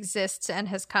intelligence exists and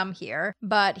has come here,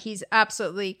 but he's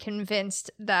absolutely convinced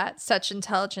that such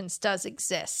intelligence does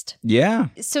exist. Yeah.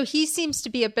 So he seems to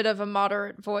be a bit of a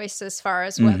moderate voice as far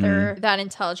as whether that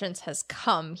intelligence has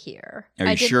come here.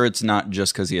 Are you sure it's not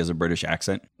just because he has a British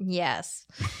accent? Yes.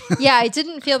 Yeah, I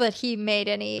didn't feel that he made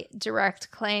any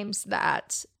direct claims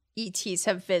that ETs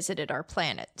have visited our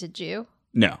planet. Did you?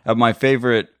 No. My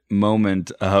favorite moment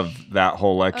of that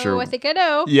whole lecture. Oh, I think I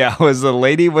know. Yeah, was the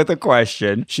lady with a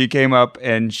question. She came up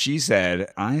and she said,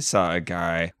 I saw a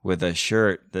guy with a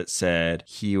shirt that said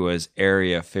he was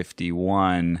Area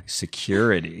 51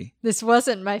 security. This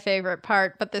wasn't my favorite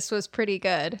part, but this was pretty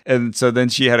good. And so then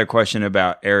she had a question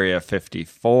about Area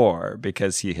 54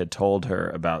 because he had told her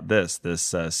about this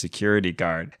security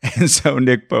guard. And so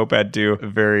Nick Pope had to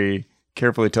very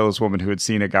carefully tell this woman who had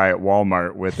seen a guy at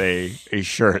Walmart with a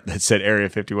shirt that said Area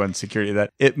 51 security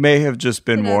that it may have just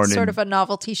been worn in... sort of a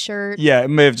novelty shirt. Yeah, it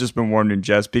may have just been worn in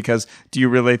jest, because do you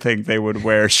really think they would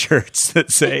wear shirts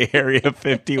that say Area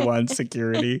 51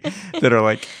 security that are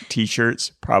like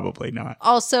T-shirts? Probably not.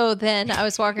 Also, then I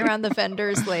was walking around the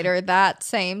vendors later that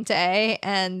same day,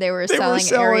 and they were selling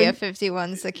Area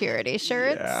 51 security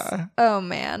shirts. Yeah. Oh,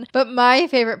 man. But my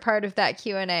favorite part of that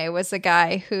Q&A was a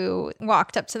guy who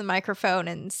walked up to the microphone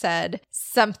and said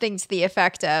something to the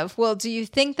effect of, well, do you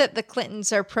think that the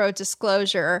Clintons are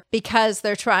pro-disclosure because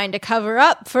they're trying to cover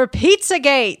up for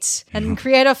Pizzagate and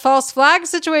create a false flag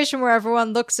situation where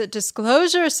everyone looks at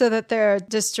disclosure so that they're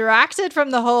distracted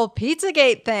from the whole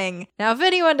Pizzagate thing? Now, if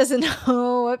anyone doesn't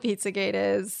know what Pizzagate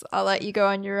is, I'll let you go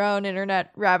on your own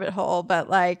internet rabbit hole, but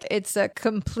like, it's a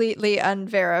completely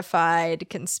unverified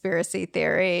conspiracy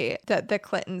theory that the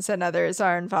Clintons and others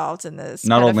are involved in this.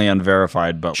 Not only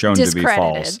unverified, but shown to be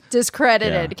false.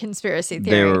 Discredited conspiracy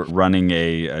theory. They were running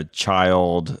a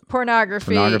child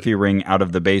pornography ring out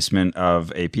of the basement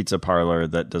of a pizza parlor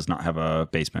that does not have a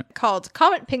basement. Called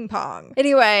Comet Ping Pong.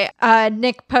 Anyway,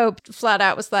 Nick Pope flat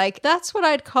out was like, that's what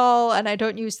I'd call, and I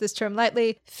don't use this term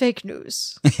lightly, fake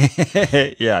news.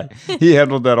 Yeah, he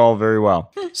handled that all very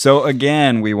well. So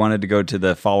again, we wanted to go to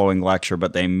the following lecture,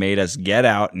 but they made us get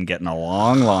out and get in a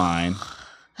long line.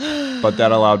 But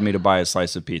that allowed me to buy a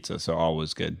slice of pizza, so all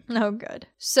was good. Oh, good.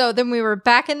 So then we were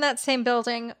back in that same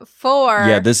building for...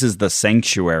 Yeah, this is the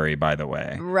sanctuary, by the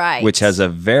way. Right. Which has a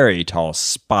very tall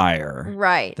spire.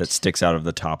 Right. That sticks out of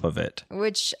the top of it.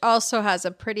 Which also has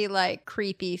a pretty, like,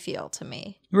 creepy feel to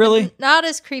me. Really? Not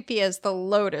as creepy as the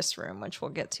Lotus Room, which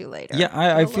we'll get to later. Yeah,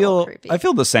 I feel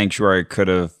the sanctuary could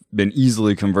have been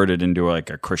easily converted into like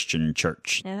a Christian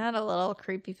church. It had a little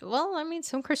creepy feel. Well, I mean,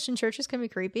 some Christian churches can be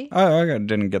creepy. I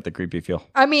didn't get the creepy feel.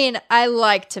 I mean, I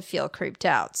like to feel creeped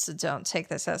out, so don't take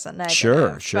this as a negative.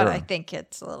 Sure. But I think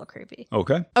it's a little creepy.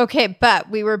 Okay, but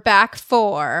we were back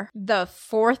for the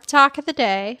fourth talk of the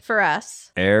day for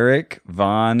us. Eric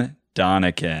Von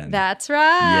Däniken. That's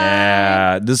right.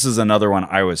 Yeah, this is another one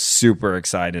I was super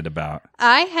excited about.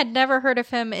 I had never heard of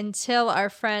him until our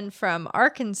friend from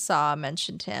Arkansas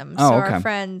mentioned him. Oh, so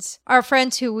okay. Our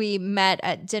friend who we met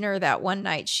at dinner that one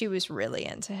night, she was really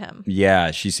into him.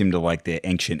 Yeah, she seemed to like the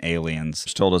ancient aliens.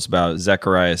 She told us about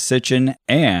Zechariah Sitchin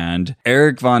and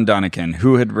Eric Von Däniken,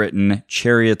 who had written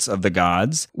Chariots of the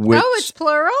Gods. Oh, it's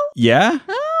plural? Yeah.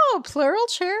 Oh, plural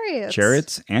chariots.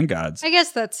 Chariots and gods. I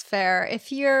guess that's fair.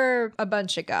 If you're a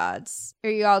bunch of gods, are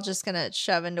you all just going to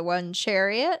shove into one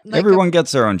chariot? Like everyone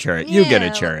gets their own chariot. You get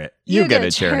a chariot. You get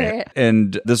a chariot.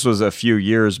 And this was a few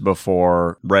years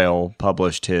before Rael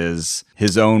published his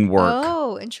own work.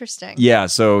 Oh, interesting. Yeah,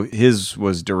 so his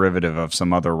was derivative of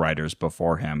some other writers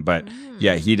before him. But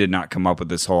yeah, he did not come up with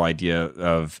this whole idea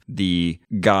of the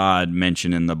God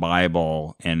mentioned in the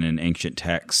Bible and in ancient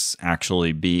texts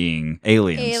actually being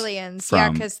aliens.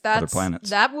 Yeah, because other planets.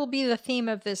 That will be the theme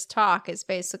of this talk, is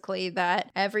basically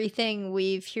that everything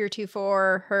we've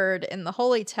heretofore heard in the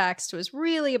holy text was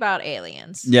really about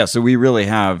aliens. Yeah, so we really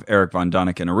have Eric Von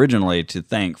Däniken originally to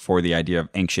thank for the idea of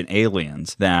ancient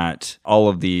aliens, that all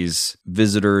of these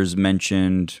visitors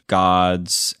mentioned,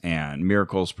 gods and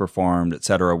miracles performed,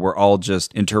 etc., were all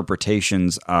just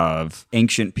interpretations of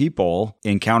ancient people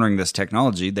encountering this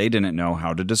technology they didn't know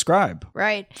how to describe.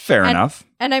 Right. Fair enough.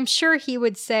 And I'm sure he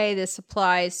would say this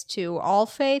applies to all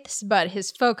faiths, but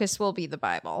his focus will be the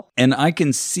Bible. And I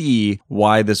can see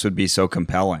why this would be so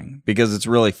compelling, because it's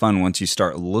really fun once you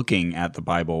start looking at the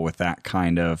Bible with that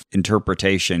kind of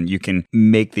interpretation. You can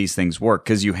make these things work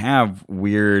because you have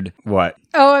weird, what?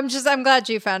 Oh, I'm glad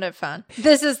you found it fun.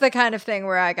 This is the kind of thing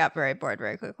where I got very bored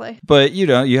very quickly. But, you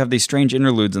know, you have these strange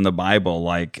interludes in the Bible,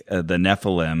 like the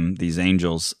Nephilim, these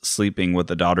angels sleeping with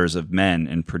the daughters of men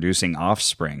and producing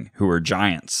offspring who are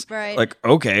giants. Right. Like,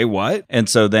 okay, what? And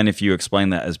so then if you explain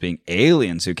that as being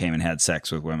aliens who came and had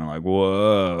sex with women, like,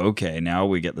 whoa, okay, now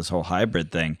we get this whole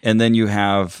hybrid thing. And then you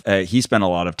have, he spent a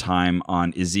lot of time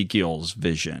on Ezekiel's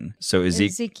vision. So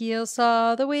Ezekiel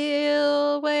saw the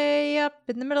wheel way up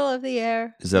in the middle of the air.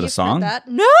 Is that a song? That?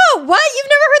 No, what? You've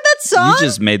never heard that song? You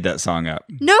just made that song up.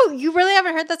 No, you really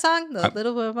haven't heard that song? The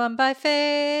little woman by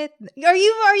faith. Are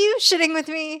you shitting with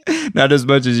me? Not as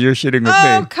much as you're shitting with me.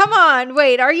 Oh, come on.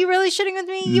 Wait, are you really shitting with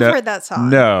me? You've heard that song.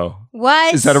 No.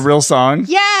 What? Is that a real song?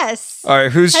 Yes. All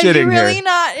right, who's shitting here?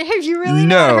 Have you really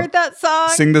not heard that song?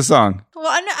 Sing the song. Well,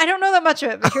 I don't know that much of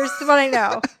it, but here's what I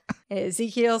know.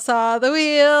 Ezekiel saw the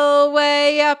wheel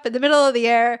way up in the middle of the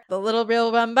air. The little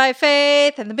wheel won by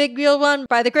faith, and the big wheel won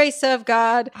by the grace of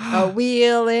God. A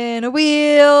wheel in a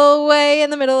wheel way in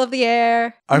the middle of the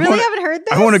air. You haven't heard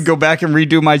this? I want to go back and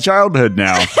redo my childhood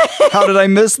now. How did I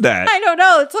miss that? I don't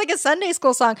know. It's like a Sunday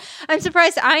school song. I'm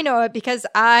surprised I know it because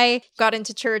I got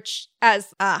into church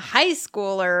as a high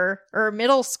schooler or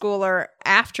middle schooler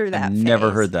after that. I've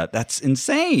never heard that. That's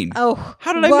insane. Oh,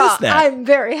 how did I miss that? I'm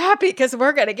very happy because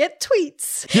we're going to get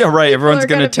tweets. Yeah, right. Everyone's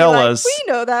going to tell us.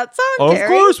 We know that song, Carrie. Of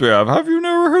course we have. Have you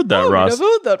never heard that, Ross? I've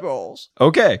never heard that, Ross.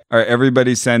 Okay. All right.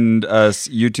 Everybody send us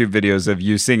YouTube videos of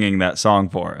you singing that song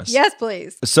for us. Yes,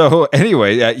 please. So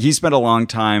anyway, he spent a long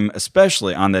time,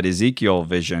 especially on that Ezekiel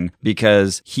vision,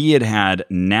 because he had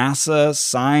NASA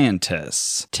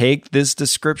scientists take this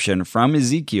description from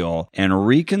Ezekiel and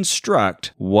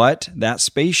reconstruct what that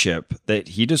spaceship that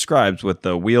he describes with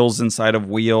the wheels inside of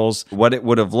wheels, what it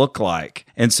would have looked like.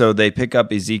 And so they pick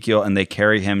up Ezekiel and they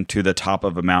carry him to the top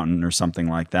of a mountain or something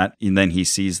like that. And then he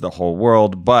sees the whole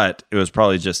world, but it was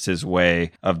probably just his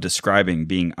way of describing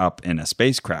being up in a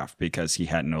spacecraft because he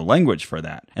had no language for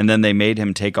that. And then they made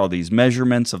him take all these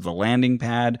measurements of the landing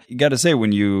pad. You got to say,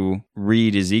 when you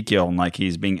read Ezekiel and like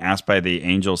he's being asked by the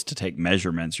angels to take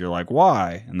measurements, you're like,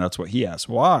 why? And that's what he asked.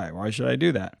 Why? Why should I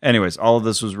do that? Anyways, all of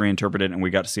this was reinterpreted and we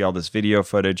got to see all this video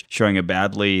footage showing a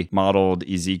badly modeled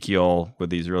Ezekiel with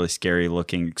these really scary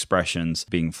looking expressions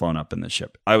being flown up in the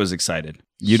ship. I was excited.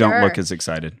 You don't look as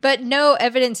excited. But no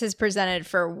evidence is presented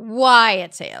for why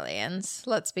it's aliens.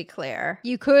 Let's be clear.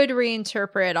 You could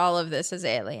reinterpret all of this as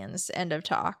aliens. End of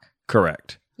talk.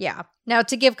 Correct. Yeah. Now,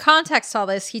 to give context to all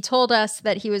this, he told us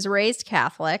that he was raised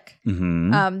Catholic,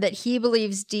 that he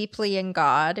believes deeply in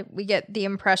God. We get the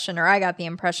impression, or I got the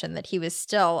impression, that he was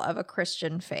still of a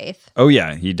Christian faith. Oh,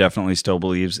 yeah. He definitely still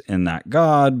believes in that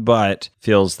God, but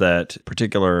feels that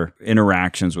particular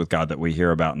interactions with God that we hear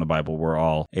about in the Bible were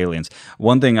all aliens.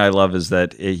 One thing I love is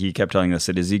that he kept telling us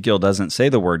that Ezekiel doesn't say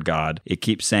the word God. It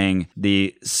keeps saying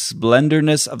the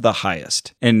splendorness of the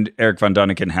highest. And Eric von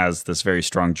Däniken has this very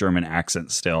strong German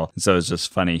accent still. So it's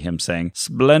just funny him saying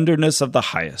splendorness of the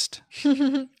highest.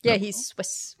 Yeah, he's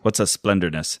Swiss. What's a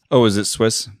splendorness? Oh, is it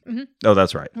Swiss? Mm-hmm. Oh,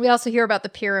 that's right. We also hear about the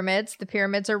pyramids. The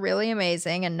pyramids are really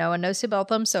amazing and no one knows who built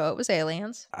them, so it was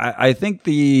aliens. I think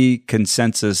the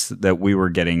consensus that we were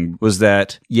getting was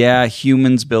that, yeah,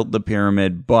 humans built the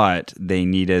pyramid, but they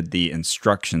needed the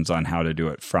instructions on how to do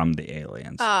it from the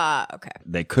aliens. Okay.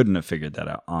 They couldn't have figured that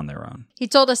out on their own. He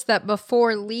told us that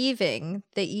before leaving,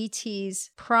 the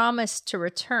ETs promised to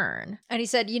return. And he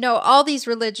said, all these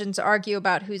religions argue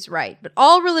about who's right, but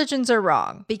all religions are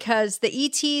wrong because the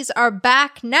ETs are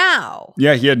back now.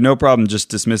 Yeah, he had no problem just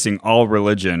dismissing all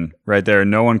religion right there.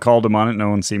 No one called him on it. No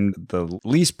one seemed the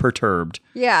least perturbed.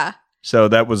 Yeah. So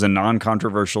that was a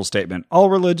non-controversial statement.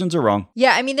 All religions are wrong.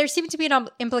 Yeah, I mean, there seemed to be an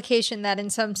implication that in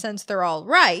some sense they're all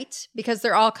right because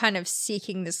they're all kind of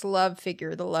seeking this love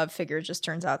figure. The love figure just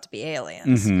turns out to be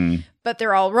aliens. Mm-hmm. But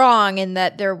they're all wrong in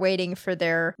that they're waiting for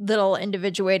their little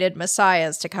individuated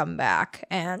messiahs to come back.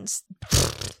 And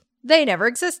they never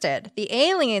existed. The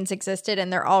aliens existed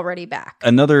and they're already back.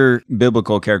 Another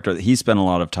biblical character that he spent a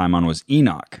lot of time on was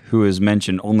Enoch, who is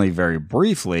mentioned only very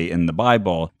briefly in the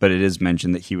Bible, but it is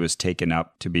mentioned that he was taken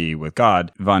up to be with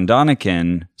God. Von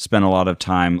Däniken spent a lot of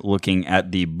time looking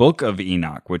at the book of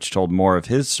Enoch, which told more of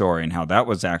his story and how that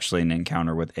was actually an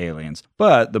encounter with aliens.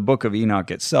 But the book of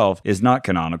Enoch itself is not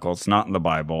canonical. It's not in the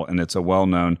Bible, and it's a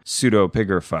well-known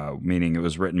pseudepigrapha, meaning it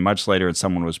was written much later and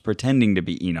someone was pretending to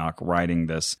be Enoch writing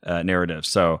this narrative.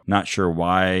 So not sure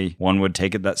why one would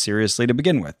take it that seriously to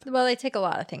begin with. Well, they take a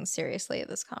lot of things seriously at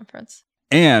this conference.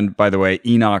 And by the way,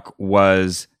 Enoch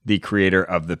was the creator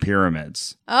of the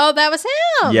pyramids. Oh, that was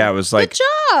him. Yeah, it was like, good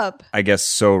job. I guess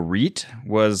Sorit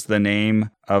was the name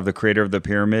of the creator of the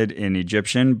pyramid in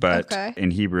Egyptian, but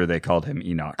in Hebrew they called him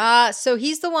Enoch. So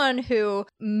he's the one who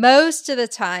most of the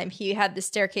time he had the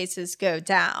staircases go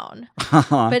down.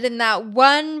 But in that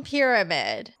one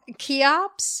pyramid,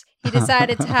 Cheops, he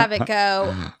decided to have it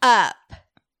go up.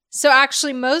 So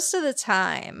actually, most of the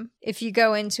time, if you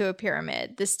go into a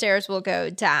pyramid, the stairs will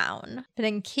go down. But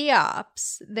in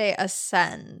Cheops, they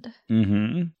ascend.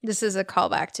 Mm-hmm. This is a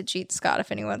callback to Jeet Scott,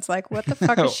 if anyone's like, what the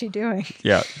fuck is she doing?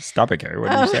 Yeah, stop it, Carrie.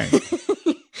 What are you saying?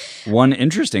 One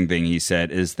interesting thing he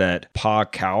said is that Pa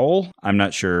Cowell, I'm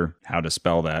not sure how to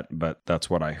spell that, but that's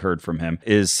what I heard from him,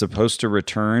 is supposed to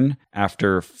return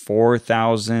after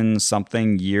 4,000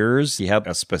 something years. He had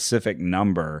a specific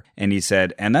number, and he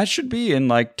said, and that should be in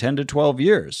like 10 to 12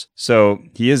 years. So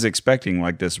he is expecting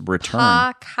like this return.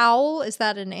 Pa-Cowl, is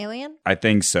that an alien? I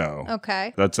think so.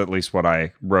 Okay. That's at least what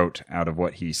I wrote out of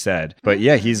what he said. But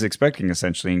yeah, he's expecting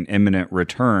essentially an imminent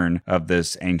return of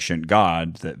this ancient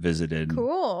god that visited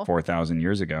 4,000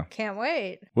 years ago. Can't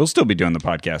wait. We'll still be doing the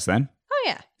podcast then. Oh,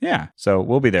 yeah. Yeah. So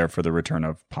we'll be there for the return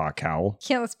of Pa-Cowl.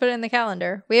 Yeah, let's put it in the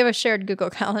calendar. We have a shared Google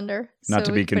Calendar. Not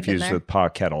to be confused with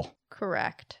Pa-Kettle.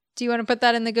 Correct. Do you want to put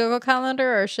that in the Google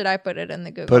Calendar, or should I put it in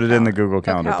the Google Put it in the Google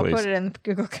Calendar, okay, please. I'll put it in the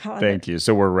Google Calendar. Thank you.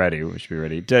 So we're ready. We should be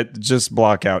ready. Just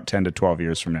block out 10 to 12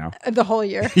 years from now. The whole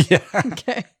year? Yeah.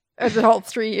 Okay. Or the whole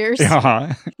 3 years?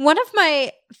 Uh-huh. One of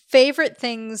my favorite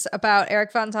things about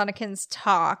Eric von Daniken's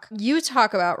talk, you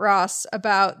talk about, Ross,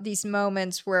 about these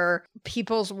moments where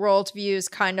people's worldviews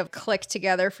kind of click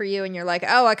together for you and you're like,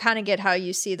 oh, I kind of get how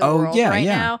you see the world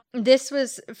now. This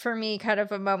was, for me, kind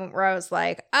of a moment where I was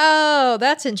like, oh,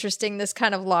 that's interesting. This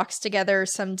kind of locks together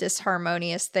some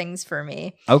disharmonious things for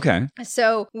me. Okay.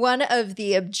 So one of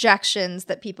the objections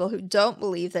that people who don't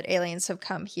believe that aliens have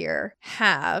come here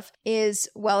have is,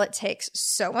 well, it takes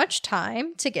so much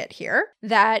time to get here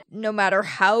that no matter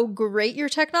how great your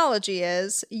technology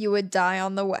is, you would die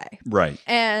on the way. Right.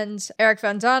 And Eric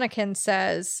von Daniken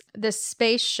says the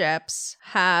spaceships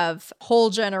have whole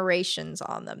generations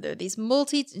on them. They're these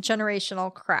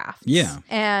multi-generational crafts. Yeah.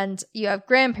 And you have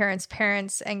grandparents,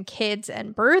 parents, and kids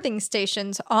and birthing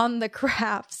stations on the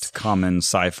crafts. Common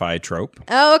sci-fi trope.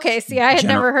 Oh, okay. See, I had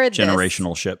never heard this.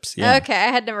 Generational ships. Yeah. Okay,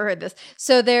 I had never heard this.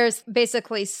 So there's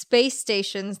basically space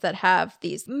stations that have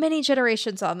these many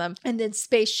generations on them, and then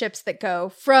spaceships that go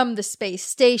from the space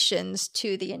stations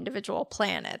to the individual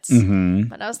planets. Mm-hmm.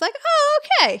 But I was like, oh,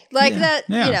 okay. Like that,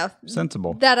 you know.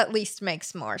 Sensible. That at least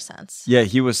makes more sense. Yeah,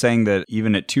 he was saying that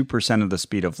even at 2% of the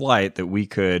speed of light, that we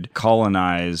could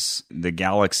colonize the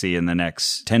galaxy in the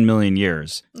next 10 million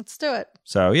years. Let's do it.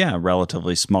 So yeah, a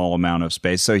relatively small amount of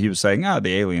space. So he was saying,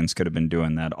 the aliens could have been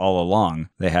doing that all along.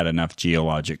 They had enough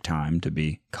geologic time to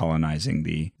be colonizing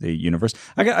the universe.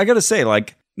 I got to say,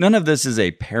 like, none of this is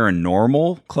a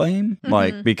paranormal claim,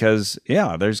 because,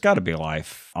 there's got to be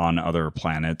life on other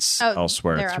planets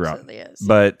elsewhere throughout. Absolutely is.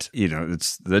 But,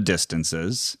 it's the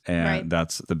distances, and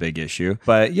that's the big issue.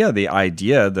 But yeah, the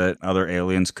idea that other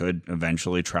aliens could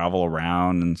eventually travel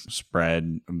around and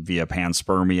spread via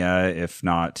panspermia, if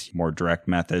not more direct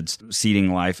methods,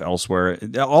 seeding life elsewhere,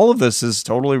 all of this is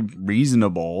totally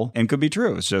reasonable and could be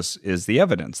true. It's just, is the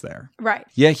evidence there? Right.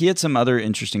 Yeah, he had some other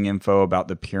interesting info about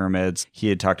the pyramids. He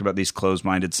had talked about these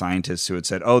closed-minded scientists who had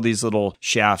said, these little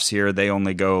shafts here, they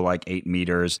only go like 8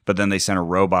 meters. But then they sent a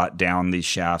robot down these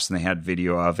shafts and they had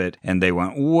video of it. And they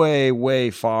went way, way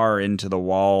far into the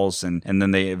walls. And then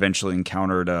they eventually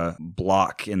encountered a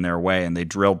block in their way and they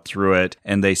drilled through it.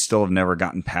 And they still have never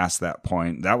gotten past that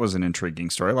point. That was an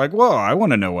intriguing story. Like, whoa, I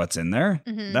want to know what's in there.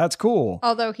 Mm-hmm. That's cool.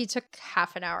 Although he took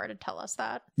half an hour to tell us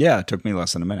that. Yeah, it took me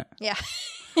less than a minute. Yeah.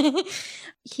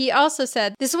 He also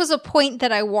said, this was a point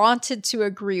that I wanted to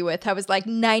agree with. I was like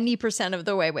 90% of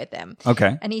the way with him.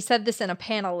 Okay. And he said this in a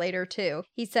panel later too.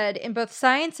 He said, in both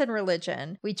science and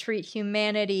religion, we treat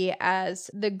humanity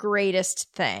as the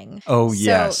greatest thing. Oh,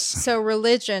 yes. So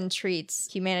religion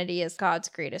treats humanity as God's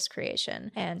greatest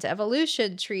creation. And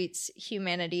evolution treats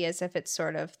humanity as if it's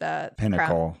sort of the pinnacle.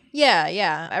 Crown.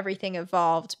 Yeah. Everything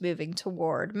evolved moving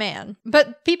toward man.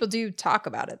 But people do talk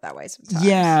about it that way sometimes.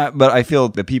 Yeah, but I feel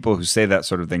the people who say that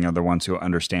sort of thing are the ones who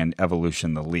understand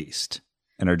evolution the least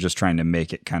and are just trying to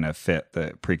make it kind of fit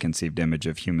the preconceived image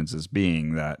of humans as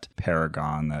being that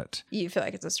paragon that... You feel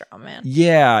like it's a straw man.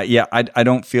 Yeah. I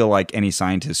don't feel like any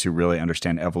scientists who really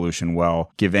understand evolution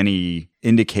well give any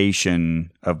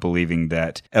indication of believing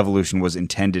that evolution was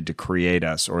intended to create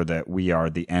us or that we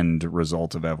are the end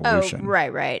result of evolution. Oh,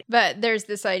 right. But there's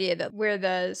this idea that we're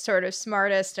the sort of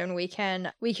smartest and we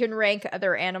can rank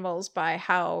other animals by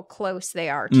how close they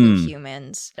are to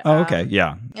humans. Oh, okay.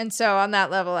 Yeah. And so on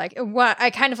that level, like I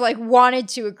kind of like wanted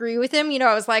to agree with him.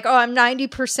 I was like, I'm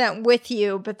 90% with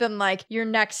you. But then like your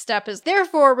next step is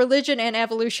therefore religion and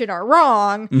evolution are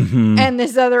wrong. Mm-hmm. And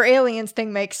this other aliens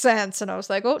thing makes sense. And I was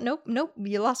like, nope.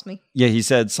 You lost me. Yeah, he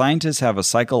said, scientists have a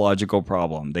psychological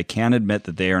problem. They can't admit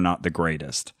that they are not the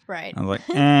greatest. Right. I was like,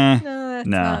 no, that's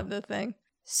not the thing.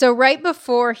 So right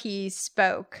before he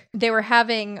spoke, they were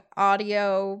having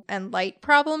audio and light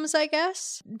problems, I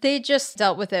guess. They just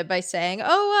dealt with it by saying,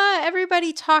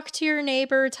 everybody talk to your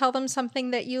neighbor, tell them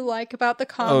something that you like about the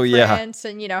conference,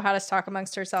 and, how to talk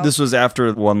amongst ourselves. This was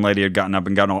after one lady had gotten up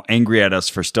and gotten all angry at us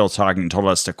for still talking and told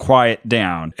us to quiet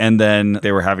down. And then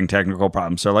they were having technical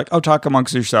problems. So like, talk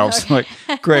amongst yourselves. Okay.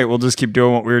 Like, great, we'll just keep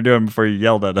doing what we were doing before you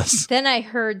yelled at us. Then I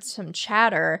heard some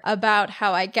chatter about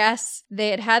how I guess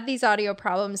they had these audio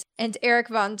problems, and Eric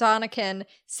Von Däniken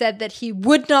said that he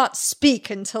would not speak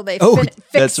until they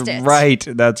fixed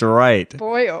it. That's right.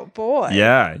 Boy, oh boy.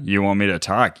 Yeah, you want me to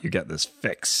talk, you get this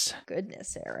fixed.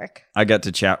 Goodness, Eric. I got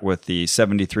to chat with the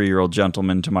 73-year-old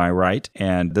gentleman to my right,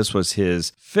 and this was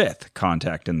his 5th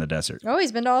contact in the desert. Oh,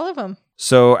 he's been to all of them.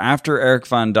 So after Eric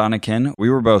Von Däniken, we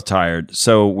were both tired.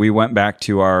 So we went back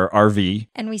to our RV.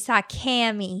 And we saw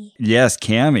Cammy. Yes,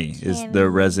 Cammy is the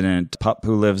resident pup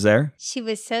who lives there. She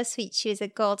was so sweet. She was a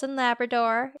golden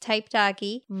Labrador type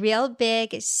doggy. Real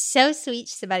big. So sweet.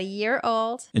 She's about a year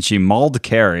old. And she mauled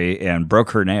Carrie and broke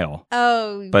her nail.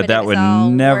 Oh, but that would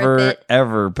never,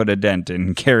 ever put a dent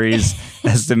in Carrie's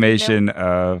estimation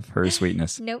of her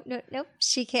sweetness. Nope.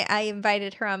 She can't. I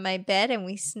invited her on my bed and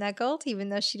we snuggled, even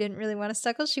though she didn't really want to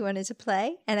snuggle. She wanted to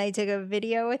play, and I took a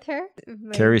video with her.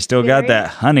 Carrie still got that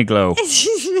honey glow.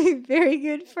 She's a very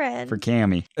good friend. For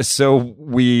Cammy. So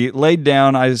we laid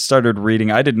down. I started reading.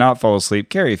 I did not fall asleep.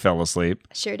 Carrie fell asleep.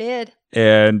 Sure did.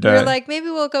 And we were like, maybe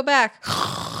we'll go back.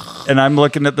 And I'm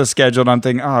looking at the schedule, and I'm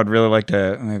thinking, I'd really like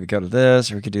to maybe go to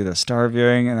this, or we could do the star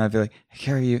viewing. And I'd be like, hey,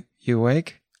 Carrie, you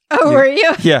awake? Oh, were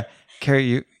you? Yeah.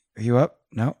 Carrie, are you up?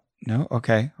 No.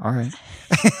 Okay. All right.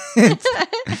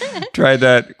 Tried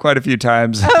that quite a few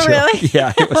times. Oh, really?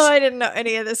 Yeah. I didn't know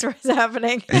any of this was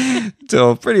happening.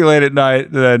 Till pretty late at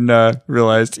night, then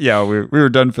realized, we were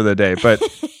done for the day. But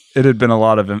it had been a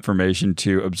lot of information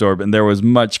to absorb, and there was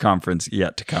much conference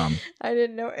yet to come. I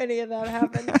didn't know any of that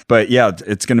happened. But yeah,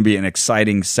 it's going to be an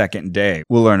exciting second day.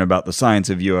 We'll learn about the science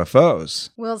of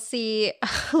UFOs. We'll see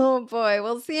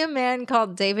a man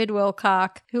called David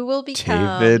Wilcock, who will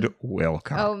become... David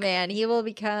Wilcock. Oh man, he will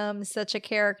become such a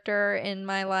character in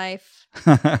my life.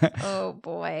 Oh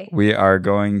boy. We are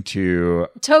going to...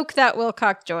 toke that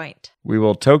Wilcock joint. We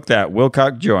will toke that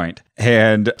Wilcock joint.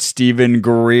 And Stephen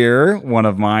Greer, one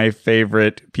of my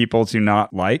favorite people to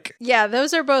not like. Yeah,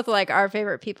 those are both like our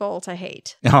favorite people to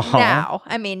hate. Now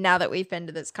that we've been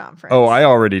to this conference. Oh, I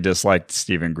already disliked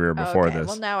Stephen Greer before this.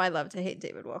 Well, now I love to hate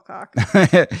David Wilcock.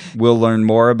 We'll learn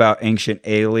more about ancient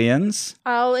aliens.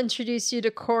 I'll introduce you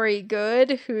to Corey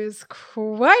Good, who's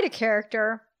quite a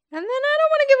character. And then I don't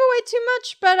want to give away too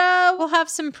much, but we'll have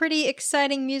some pretty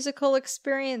exciting musical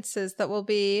experiences that will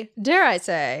be, dare I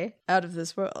say, out of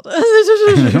this world.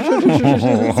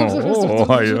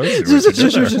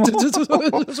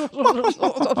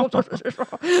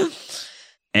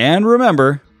 And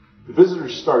remember, the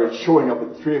visitors started showing up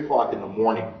at 3 o'clock in the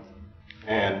morning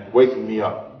and waking me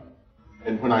up.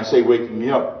 And when I say waking me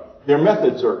up, their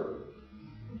methods are,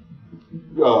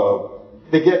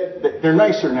 they're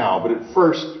nicer now, but at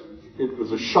first, it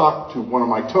was a shock to one of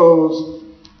my toes.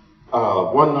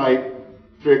 One night,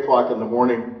 3 o'clock in the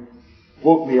morning,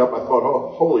 woke me up. I thought,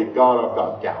 oh, holy God, I've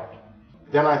got gout.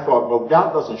 Then I thought, well,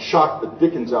 gout doesn't shock the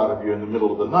dickens out of you in the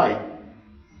middle of the night.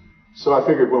 So I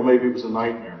figured, well, maybe it was a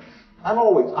nightmare. I'm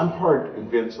hard to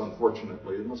convince,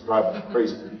 unfortunately. It must drive me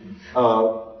crazy.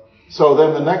 So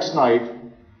then the next night,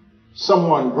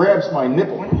 someone grabs my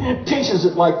nipple and pinches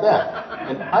it like that.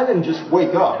 And I didn't just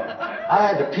wake up. I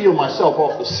had to peel myself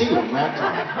off the ceiling that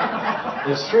time.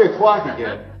 And it's 3 o'clock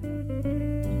again.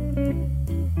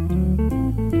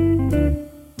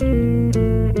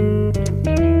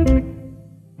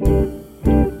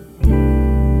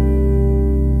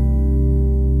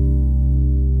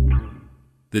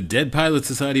 The Dead Pilot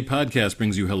Society podcast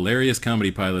brings you hilarious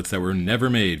comedy pilots that were never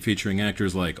made, featuring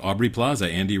actors like Aubrey Plaza,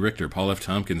 Andy Richter, Paul F.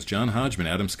 Tompkins, John Hodgman,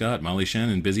 Adam Scott, Molly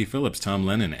Shannon, Busy Phillips, Tom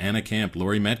Lennon, Anna Camp,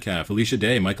 Laurie Metcalf, Felicia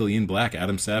Day, Michael Ian Black,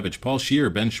 Adam Savage, Paul Scheer,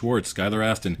 Ben Schwartz, Skylar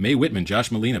Aston, Mae Whitman,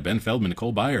 Josh Molina, Ben Feldman,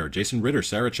 Nicole Byer, Jason Ritter,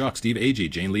 Sarah Chalk, Steve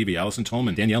Agee, Jane Levy, Allison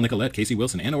Tolman, Danielle Nicolette, Casey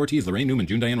Wilson, Anna Ortiz, Lorraine Newman,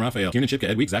 June Diane Raphael, Kieran Chipka,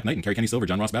 Ed Week, Zach Knight, and Carrie Kenny Silver,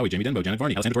 John Ross Bowie, Jamie Denbo, Janet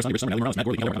Varney, Alessandra Torres, Summer, Ellie Morales, Matt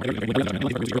Gorley,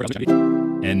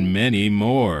 and many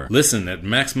more. Listen at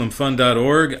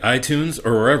MaximumFun.org, iTunes,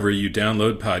 or wherever you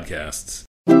download podcasts.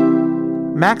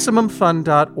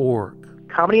 MaximumFun.org.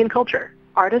 Comedy and culture.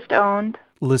 Artist owned.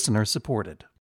 Listener supported.